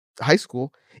in high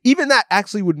school. Even that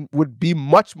actually would be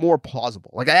much more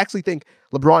plausible. Like, I actually think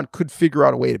LeBron could figure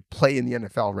out a way to play in the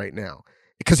NFL right now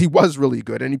because he was really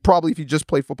good. And he probably, if he just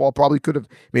played football, probably could have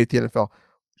made it to the NFL.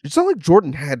 It's not like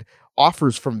Jordan had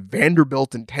offers from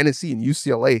Vanderbilt and Tennessee and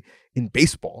UCLA in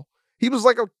baseball. He was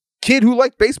like a kid who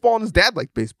liked baseball and his dad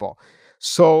liked baseball.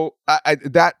 So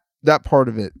that part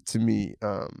of it to me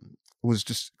was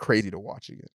just crazy to watch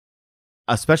again.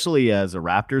 Especially as a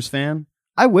Raptors fan,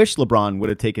 I wish LeBron would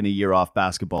have taken a year off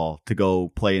basketball to go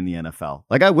play in the NFL.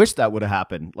 Like, I wish that would have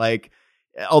happened. Like,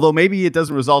 although maybe it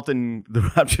doesn't result in the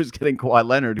Raptors getting Kawhi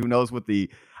Leonard. Who knows what you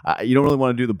don't really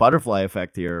want to do the butterfly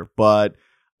effect here. But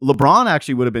LeBron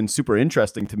actually would have been super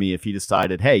interesting to me if he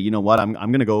decided, hey, you know what? I'm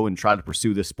going to go and try to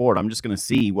pursue this sport. I'm just going to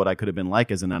see what I could have been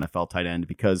like as an NFL tight end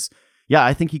because, yeah,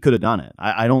 I think he could have done it.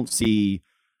 I don't see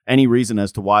any reason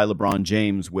as to why LeBron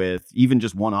James, with even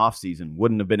just one off season,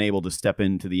 wouldn't have been able to step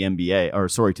into the to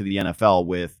the NFL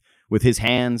with his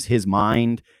hands, his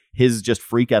mind, his just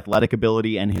freak athletic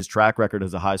ability, and his track record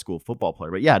as a high school football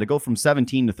player. But yeah, to go from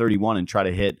 17 to 31 and try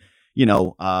to hit,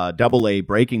 AA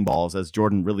breaking balls as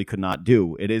Jordan really could not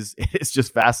do. It's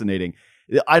just fascinating.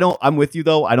 I'm with you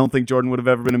though. I don't think Jordan would have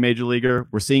ever been a major leaguer.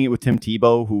 We're seeing it with Tim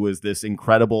Tebow, who was this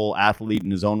incredible athlete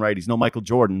in his own right. He's no Michael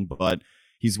Jordan, but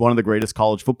He's one of the greatest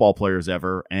college football players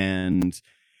ever. And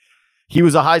he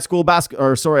was a high school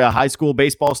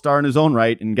baseball star in his own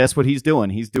right. And guess what he's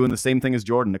doing? He's doing the same thing as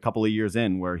Jordan a couple of years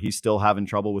in, where he's still having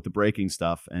trouble with the breaking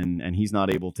stuff and he's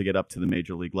not able to get up to the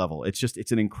major league level.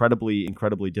 It's an incredibly,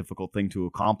 incredibly difficult thing to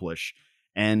accomplish.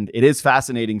 And it is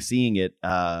fascinating seeing it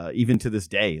even to this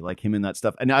day, like him in that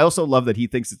stuff. And I also love that he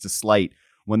thinks it's a slight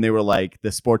when they were like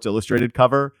the Sports Illustrated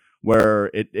cover where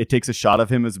it takes a shot of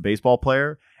him as a baseball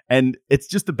player. And it's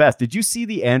just the best. Did you see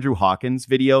the Andrew Hawkins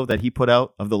video that he put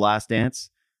out of The Last Dance?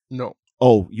 No.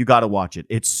 Oh, you got to watch it.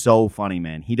 It's so funny,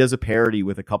 man. He does a parody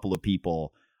with a couple of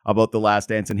people about The Last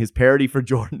Dance, and his parody for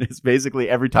Jordan is basically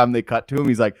every time they cut to him,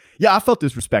 he's like, yeah, I felt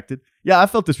disrespected. Yeah, I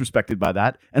felt disrespected by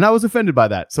that, and I was offended by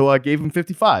that, so I gave him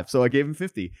 55, so I gave him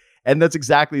 50. And that's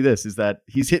exactly this, is that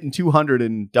he's hitting 200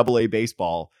 in AA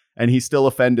baseball, and he's still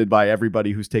offended by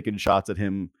everybody who's taking shots at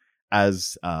him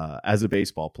as a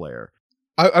baseball player.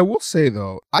 I will say,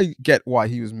 though, I get why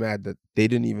he was mad that they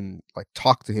didn't even like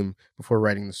talk to him before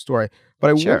writing the story.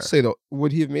 But I will say, though,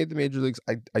 would he have made the major leagues?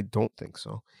 I don't think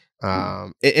so.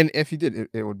 And if he did,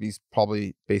 it would be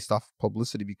probably based off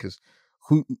publicity, because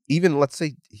let's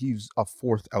say he's a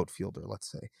fourth outfielder, let's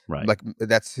say, right? Like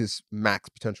that's his max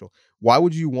potential. Why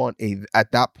would you want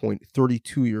at that point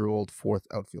 32-year-old fourth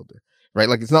outfielder? Right,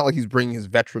 like it's not like he's bringing his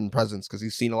veteran presence because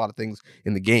he's seen a lot of things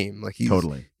in the game. Like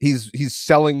he's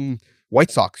selling White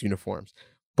Sox uniforms.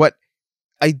 But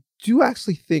I do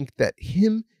actually think that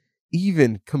him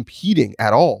even competing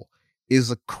at all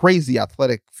is a crazy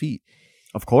athletic feat.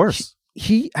 Of course.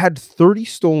 He had 30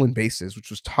 stolen bases, which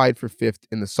was tied for 5th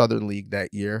in the Southern League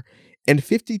that year, and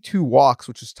 52 walks,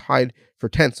 which is tied for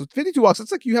 10th. So 52 walks,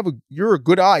 it's like you're a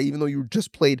good eye, even though you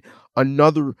just played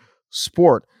another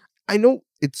sport. I know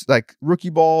it's like rookie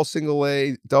ball, single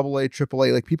A, double A, triple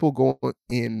A, like people go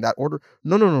in that order.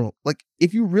 No. Like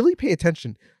if you really pay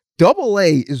attention, double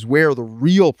A is where the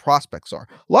real prospects are.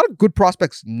 A lot of good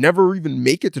prospects never even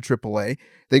make it to triple A.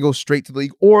 They go straight to the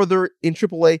league, or they're in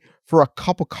triple A for a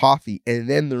cup of coffee and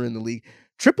then they're in the league.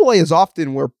 Triple A is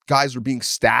often where guys are being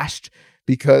stashed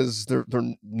because they're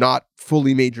not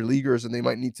fully major leaguers and they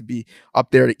might need to be up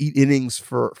there to eat innings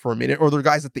for a minute, or they're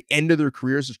guys at the end of their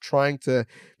careers just trying to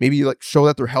maybe like show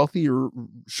that they're healthy or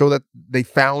show that they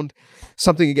found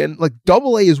something again. Like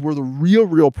double A is where the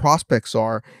real prospects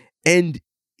are. And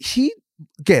he,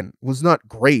 again, was not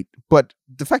great, but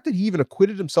the fact that he even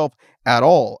acquitted himself at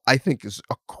all, I think is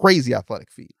a crazy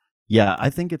athletic feat. Yeah, I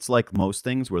think it's like most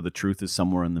things where the truth is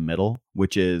somewhere in the middle,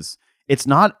 which is it's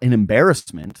not an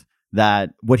embarrassment that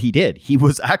what he did. He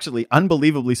was actually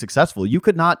unbelievably successful. You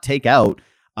could not take out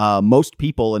most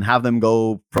people and have them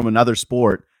go from another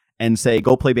sport and say,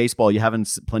 go play baseball. You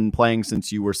haven't been playing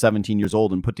since you were 17 years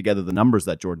old and put together the numbers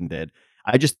that Jordan did.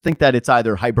 I just think that it's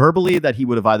either hyperbole that he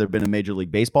would have either been a Major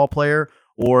League Baseball player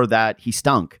or that he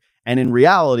stunk. And in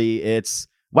reality, it's,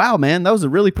 wow, man, that was a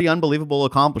really pretty unbelievable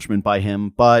accomplishment by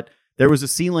him. But there was a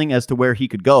ceiling as to where he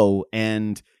could go,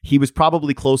 and he was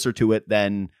probably closer to it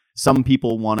than some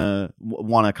people want to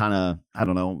kind of, I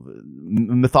don't know,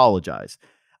 mythologize.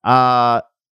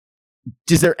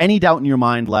 Is there any doubt in your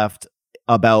mind left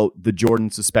about the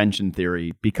Jordan suspension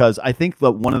theory? Because I think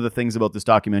that one of the things about this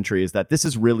documentary is that this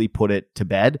has really put it to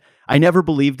bed. I never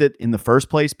believed it in the first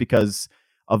place because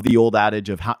of the old adage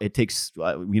of how it takes,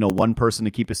 one person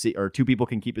to keep a secret, or two people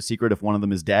can keep a secret if one of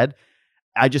them is dead.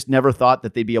 I just never thought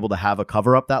that they'd be able to have a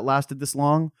cover up that lasted this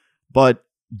long. But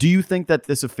do you think that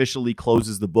this officially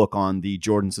closes the book on the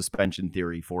Jordan suspension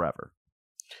theory forever?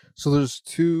 So there's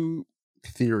two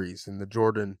theories in the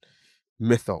Jordan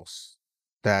mythos: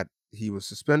 that he was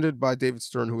suspended by David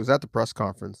Stern, who was at the press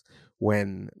conference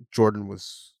when Jordan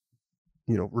was,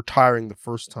 retiring the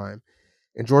first time.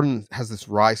 And Jordan has this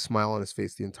wry smile on his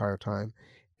face the entire time.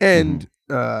 And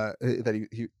that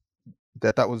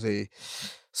was a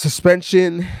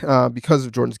suspension because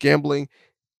of Jordan's gambling.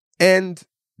 And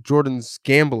Jordan's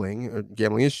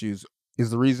gambling issues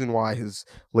is the reason why his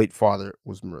late father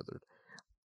was murdered.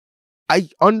 I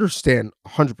understand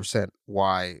 100%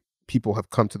 why people have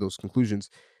come to those conclusions,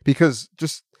 because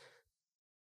just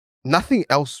nothing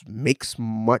else makes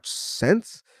much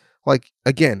sense. Like,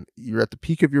 again, you're at the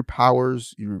peak of your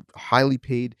powers, you're highly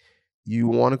paid, you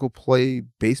want to go play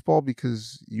baseball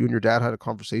because you and your dad had a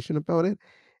conversation about it,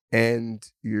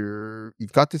 and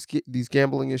you've got these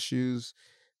gambling issues.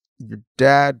 Your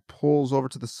dad pulls over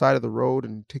to the side of the road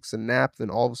and takes a nap.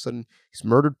 Then all of a sudden he's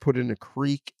murdered, put in a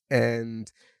creek,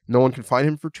 and no one can find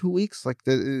him for 2 weeks. Like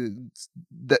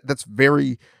that's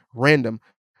very random.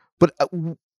 But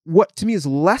what to me is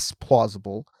less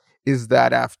plausible is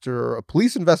that after a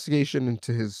police investigation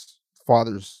into his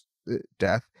father's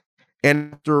death,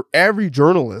 And after every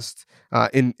journalist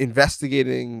in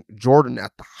investigating Jordan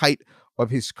at the height of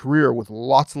his career with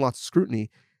lots and lots of scrutiny,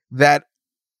 that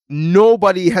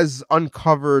nobody has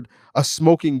uncovered a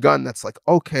smoking gun that's like,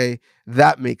 okay,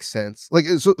 that makes sense. Like,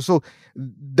 so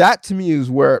that to me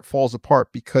is where it falls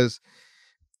apart, because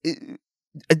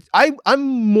I'm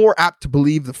more apt to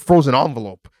believe the frozen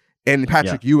envelope and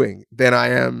Patrick Ewing than I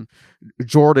am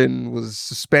Jordan was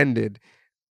suspended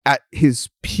at his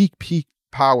peak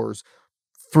powers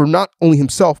for not only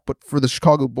himself, but for the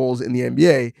Chicago Bulls in the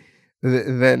NBA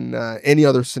than any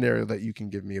other scenario that you can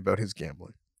give me about his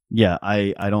gambling. Yeah,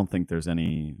 I don't think there's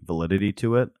any validity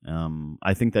to it.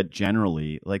 I think that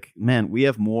generally, like, man, we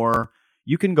have more.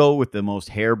 You can go with the most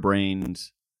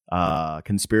harebrained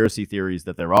conspiracy theories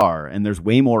that there are, and there's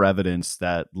way more evidence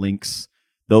that links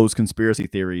those conspiracy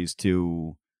theories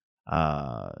to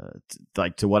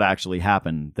what actually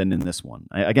happened than in this one.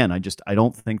 I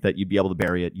don't think that you'd be able to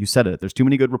bury it. You said it. There's too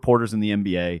many good reporters in the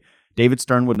NBA. David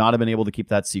Stern would not have been able to keep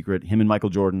that secret. Him and Michael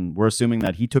Jordan, we're assuming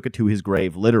that he took it to his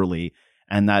grave, literally,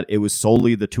 and that it was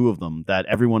solely the two of them, that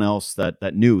everyone else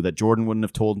that knew that Jordan wouldn't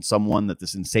have told someone, that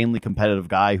this insanely competitive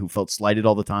guy who felt slighted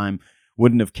all the time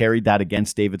wouldn't have carried that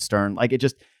against David Stern. Like, it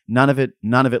just, none of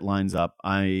it lines up.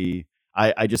 I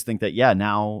just think that,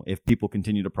 now if people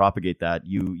continue to propagate that,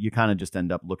 you kind of just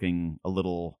end up looking a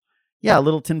little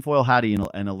tinfoil hatty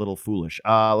and a little foolish.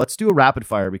 Let's do a rapid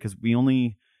fire because we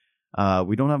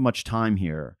don't have much time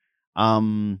here.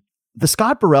 The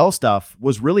Scott Burrell stuff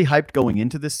was really hyped going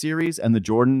into this series, and the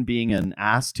Jordan being an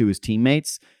ass to his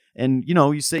teammates. And,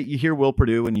 you hear Will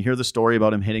Perdue and you hear the story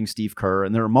about him hitting Steve Kerr,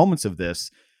 and there are moments of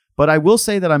this, but I will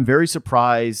say that I'm very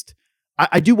surprised.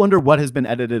 I do wonder what has been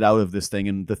edited out of this thing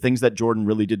and the things that Jordan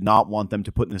really did not want them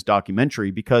to put in this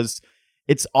documentary, because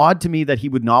it's odd to me that he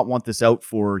would not want this out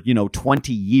for,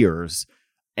 20 years,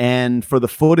 and for the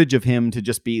footage of him to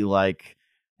just be like,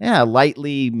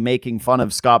 lightly making fun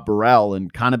of Scott Burrell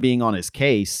and kind of being on his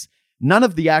case. None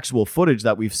of the actual footage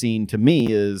that we've seen to me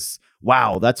is,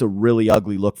 wow, that's a really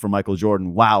ugly look for Michael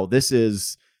Jordan. Wow, this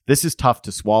is tough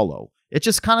to swallow. It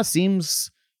just kind of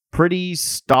seems pretty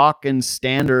stock and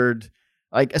standard,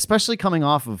 like, especially coming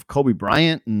off of Kobe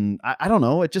Bryant. And I don't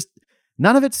know, it just,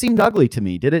 none of it seemed ugly to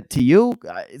me. Did it to you?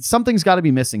 Something's got to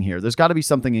be missing here. There's got to be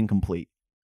something incomplete.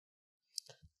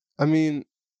 I mean,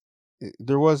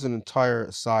 there was an entire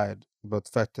aside about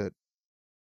the fact that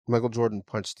Michael Jordan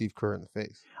punched Steve Kerr in the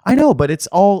face. I know, but it's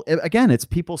all, again, it's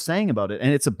people saying about it.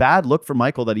 And it's a bad look for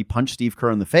Michael that he punched Steve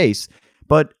Kerr in the face.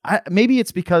 But maybe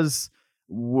it's because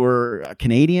we're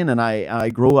Canadian and I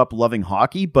grew up loving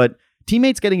hockey, but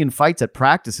teammates getting in fights at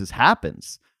practices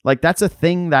happens. Like, that's a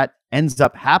thing that ends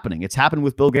up happening. It's happened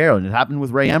with Bill Guerin. It happened with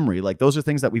Ray Emery. Like, those are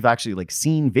things that we've actually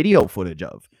seen video footage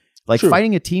of. Like, true.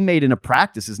 Fighting a teammate in a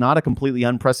practice is not a completely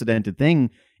unprecedented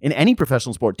thing in any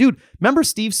professional sport. Dude, remember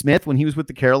Steve Smith when he was with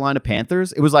the Carolina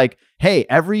Panthers? It was like, hey,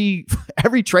 every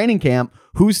training camp,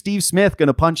 who's Steve Smith going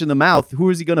to punch in the mouth? Who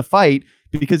is he going to fight?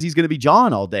 Because he's going to be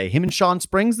John all day. Him and Sean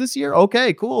Springs this year?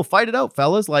 Okay, cool. Fight it out,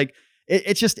 fellas. Like,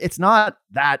 it's not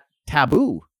that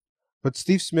taboo. But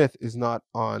Steve Smith is not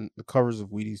on the covers of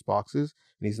Wheaties boxes,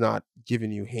 and he's not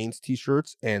giving you Hanes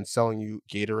t-shirts and selling you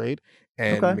Gatorade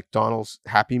and McDonald's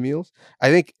Happy Meals. I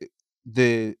think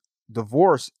the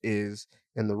divorce is,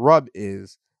 and the rub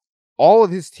is, all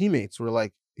of his teammates were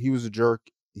like, he was a jerk,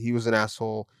 he was an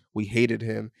asshole, we hated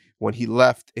him. When he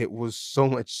left, it was so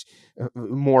much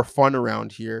more fun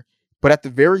around here. But at the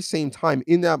very same time,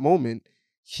 in that moment,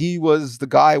 he was the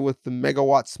guy with the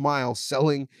megawatt smile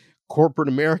selling corporate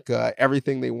America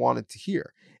everything they wanted to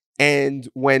hear. And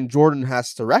when Jordan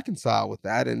has to reconcile with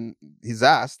that, and he's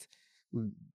asked,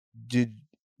 did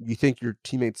you think your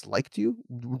teammates liked you?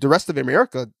 The rest of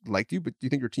America liked you, but do you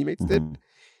think your teammates did?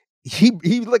 He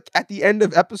like at the end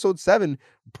of episode 7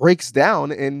 breaks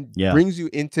down and brings you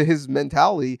into his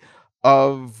mentality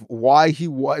of why he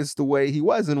was the way he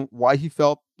was and why he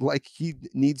felt like he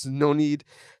needs no need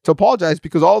to apologize,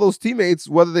 because all those teammates,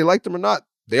 whether they liked him or not,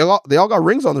 they all got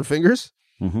rings on their fingers.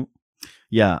 Mm-hmm.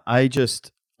 Yeah, I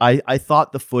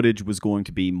thought the footage was going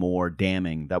to be more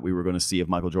damning that we were going to see of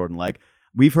Michael Jordan. Like,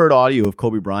 we've heard audio of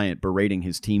Kobe Bryant berating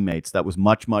his teammates that was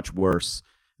much, much worse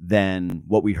than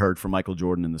what we heard from Michael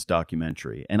Jordan in this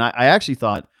documentary. And I actually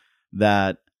thought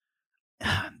that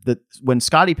when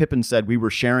Scottie Pippen said we were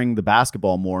sharing the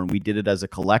basketball more and we did it as a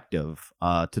collective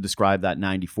to describe that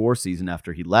 94 season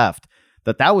after he left,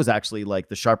 that was actually like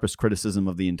the sharpest criticism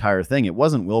of the entire thing. It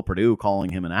wasn't Will Perdue calling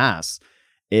him an ass.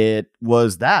 It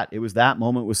was that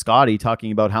moment with Scottie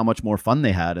talking about how much more fun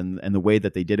they had and the way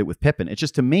that they did it with Pippen. It's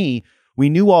just, to me,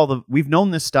 we've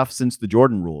known this stuff since the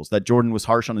Jordan rules, that Jordan was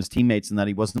harsh on his teammates and that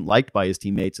he wasn't liked by his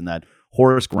teammates and that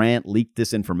Horace Grant leaked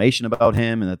this information about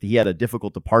him and that he had a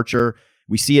difficult departure.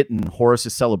 We see it in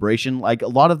Horace's celebration. Like, a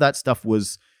lot of that stuff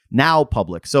was now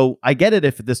public. So I get it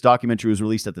if this documentary was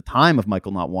released at the time of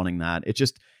Michael not wanting that.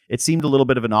 It seemed a little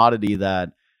bit of an oddity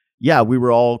that, yeah, we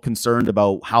were all concerned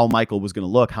about how Michael was going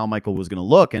to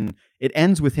look. And it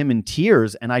ends with him in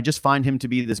tears. And I just find him to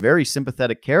be this very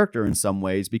sympathetic character in some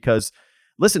ways because,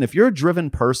 listen, if you're a driven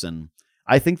person,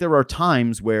 I think there are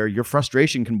times where your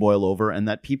frustration can boil over and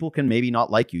that people can maybe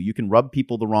not like you. You can rub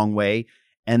people the wrong way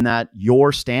and that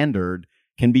your standard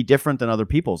can be different than other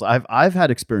people's. I've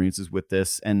had experiences with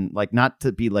this, and like, not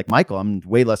to be like Michael, I'm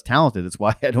way less talented. It's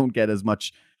why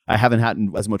I haven't had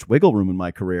as much wiggle room in my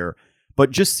career.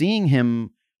 But just seeing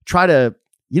him try to,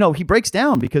 he breaks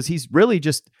down because he's really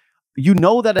just,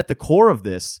 that at the core of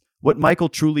this, what Michael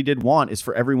truly did want is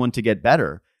for everyone to get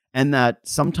better. And that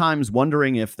sometimes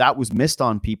wondering if that was missed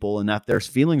on people and that their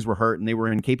feelings were hurt and they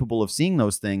were incapable of seeing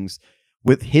those things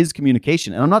with his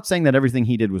communication. And I'm not saying that everything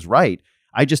he did was right.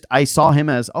 I saw him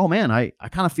as, oh man, I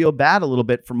kind of feel bad a little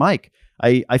bit for Mike.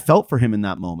 I felt for him in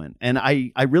that moment. And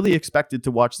I really expected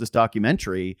to watch this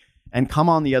documentary and come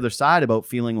on the other side about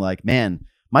feeling like, man,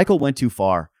 Michael went too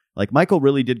far. Like, Michael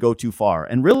really did go too far.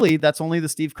 And really, that's only the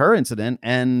Steve Kerr incident.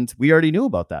 And we already knew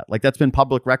about that. Like, that's been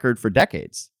public record for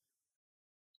decades.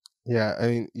 Yeah, I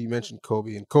mean, you mentioned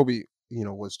Kobe, and Kobe,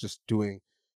 was just doing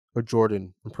a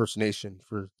Jordan impersonation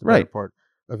for the better part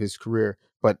of his career.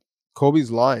 But Kobe's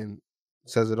line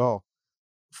says it all.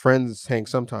 Friends hang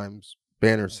sometimes,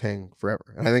 banners hang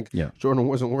forever. And I think Jordan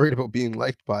wasn't worried about being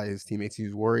liked by his teammates. He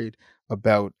was worried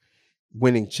about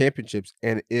winning championships.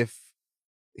 And if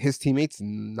his teammates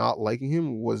not liking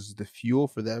him was the fuel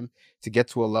for them to get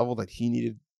to a level that he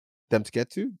needed them to get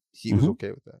to, he was okay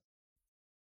with that.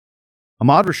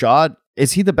 Ahmad Rashad,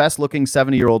 is he the best looking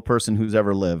 70-year-old person who's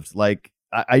ever lived? Like,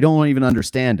 I don't even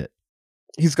understand it.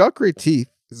 He's got great teeth.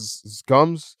 His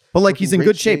gums. But like, he's in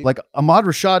good shape. Like, Ahmad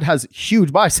Rashad has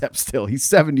huge biceps still. He's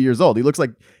 70 years old. He looks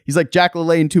like he's like Jack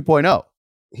LaLanne 2.0.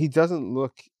 He doesn't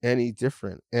look any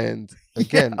different. And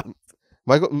again,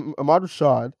 Ahmad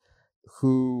Rashad,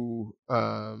 who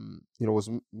was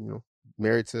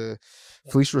married to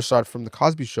Felicia Rashad from the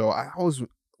Cosby Show, I always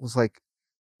was like,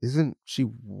 isn't she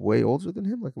way older than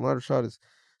him? Like, Ahmad Rashad is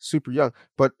super young,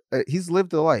 but he's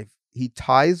lived a life. He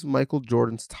ties Michael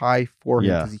Jordan's tie for him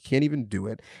because he can't even do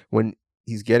it when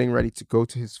he's getting ready to go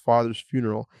to his father's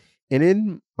funeral. And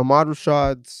in Ahmad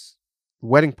Rashad's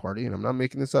wedding party, and I'm not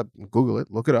making this up, Google it,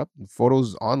 look it up,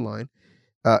 photos online.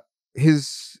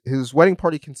 His wedding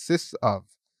party consists of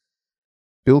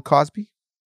Bill Cosby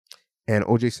and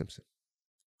O.J. Simpson.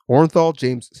 Orenthal,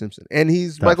 James Simpson. And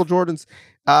he's Michael Jordan's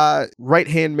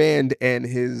right-hand man and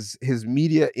his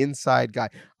media inside guy.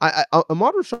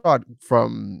 Ahmad Rashad,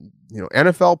 from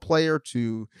NFL player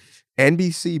to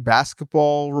NBC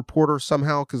basketball reporter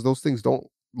somehow, because those things don't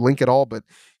link at all, but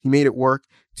he made it work,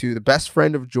 to the best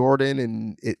friend of Jordan.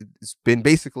 And it's been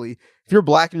basically, if you're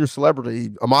black and you're a celebrity,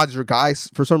 Ahmad's your guy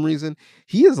for some reason.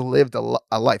 He has lived a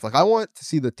life. Like, I want to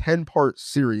see the 10-part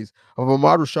series of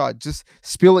Ahmad Rashad just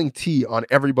spilling tea on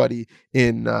everybody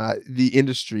in the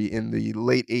industry in the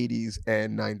late 80s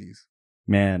and 90s.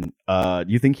 Man,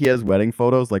 you think he has wedding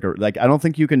photos? Like, I don't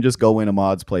think you can just go in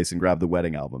Ahmad's place and grab the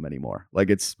wedding album anymore. Like,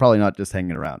 it's probably not just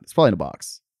hanging around. It's probably in a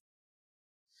box.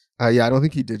 Yeah, I don't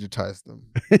think he digitized them.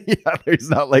 Yeah, he's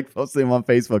not like posting them on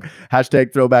Facebook.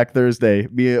 Hashtag Throwback Thursday.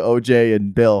 Me, OJ,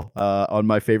 and Bill on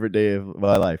my favorite day of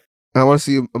my life. I want to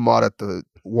see Ahmad at the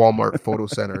Walmart photo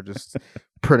center just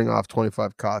printing off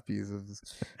 25 copies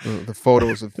of the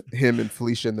photos of him and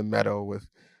Felicia in the meadow with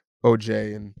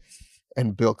OJ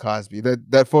and Bill Cosby.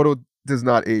 That photo does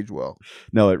not age well.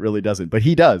 No, it really doesn't. But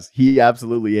he does. He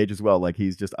absolutely ages well. Like,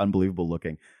 he's just unbelievable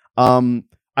looking.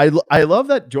 I love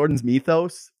that Jordan's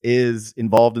mythos is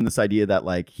involved in this idea that,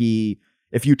 like,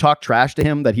 if you talk trash to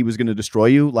him, that he was going to destroy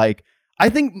you. Like, I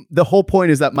think the whole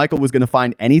point is that Michael was going to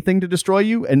find anything to destroy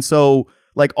you. And so,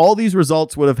 like, all these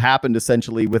results would have happened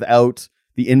essentially without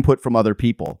the input from other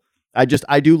people. I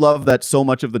do love that so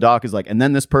much of the doc is like, and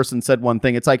then this person said one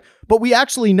thing. It's like, but we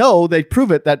actually know, they prove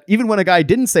it, that even when a guy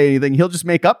didn't say anything, he'll just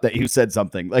make up that you said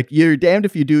something. Like, you're damned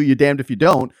if you do, you're damned if you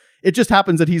don't. It just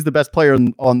happens that he's the best player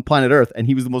on planet Earth, and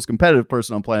he was the most competitive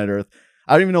person on planet Earth.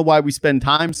 I don't even know why we spend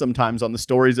time sometimes on the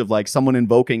stories of, like, someone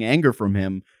invoking anger from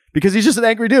him, because he's just an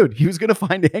angry dude. He was going to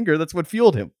find anger. That's what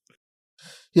fueled him.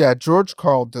 Yeah, George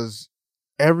Karl does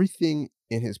everything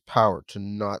in his power to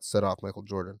not set off Michael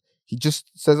Jordan. He just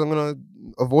says, I'm going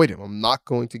to avoid him. I'm not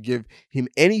going to give him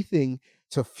anything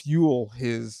to fuel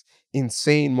his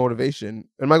insane motivation.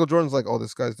 And Michael Jordan's like, oh,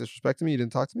 this guy's disrespecting me. He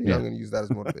didn't talk to me. Yeah. I'm going to use that as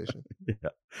motivation.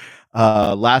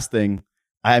 Last thing,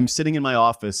 I'm sitting in my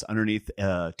office underneath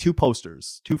two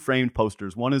framed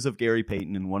posters. One is of Gary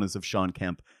Payton and one is of Sean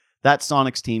Kemp. That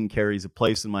Sonics team carries a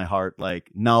place in my heart like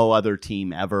no other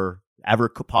team ever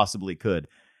possibly could.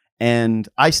 And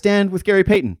I stand with Gary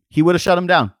Payton. He would have shut him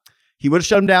down.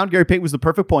 Gary Payton was the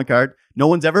perfect point guard. No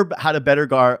one's ever had a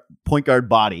better point guard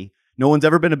body. No one's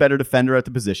ever been a better defender at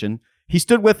the position. He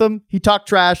stood with him. He talked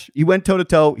trash. He went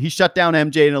toe-to-toe. He shut down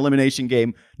MJ in an elimination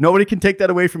game. Nobody can take that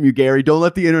away from you, Gary. Don't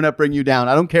let the internet bring you down.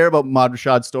 I don't care about Ahmad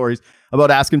Rashad's stories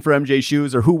about asking for MJ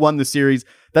shoes or who won the series.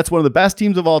 That's one of the best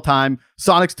teams of all time.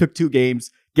 Sonics took 2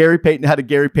 games. Gary Payton had a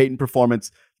Gary Payton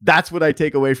performance. That's what I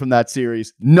take away from that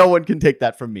series. No one can take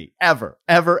that from me. Ever,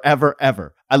 ever, ever,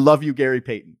 ever. I love you, Gary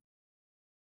Payton.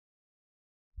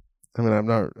 I mean, I'm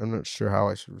not sure how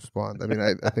I should respond. I mean,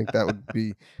 I think that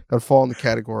would fall in the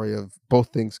category of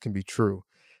both things can be true,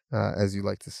 as you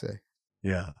like to say.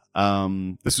 Yeah.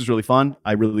 This was really fun.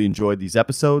 I really enjoyed these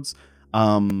episodes.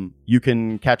 You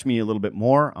can catch me a little bit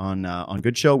more on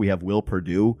Good Show. We have Will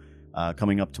Perdue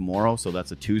coming up tomorrow, so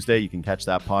that's a Tuesday. You can catch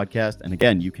that podcast. And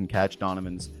again, you can catch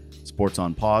Donovan's Sports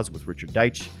on Pause with Richard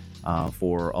Deitch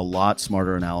for a lot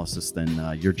smarter analysis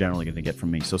than you're generally going to get from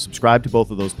me. So subscribe to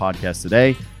both of those podcasts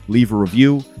today. Leave a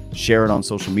review, share it on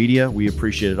social media. We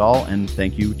appreciate it all. And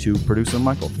thank you to producer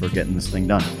Michael for getting this thing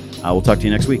done. We'll talk to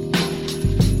you next week.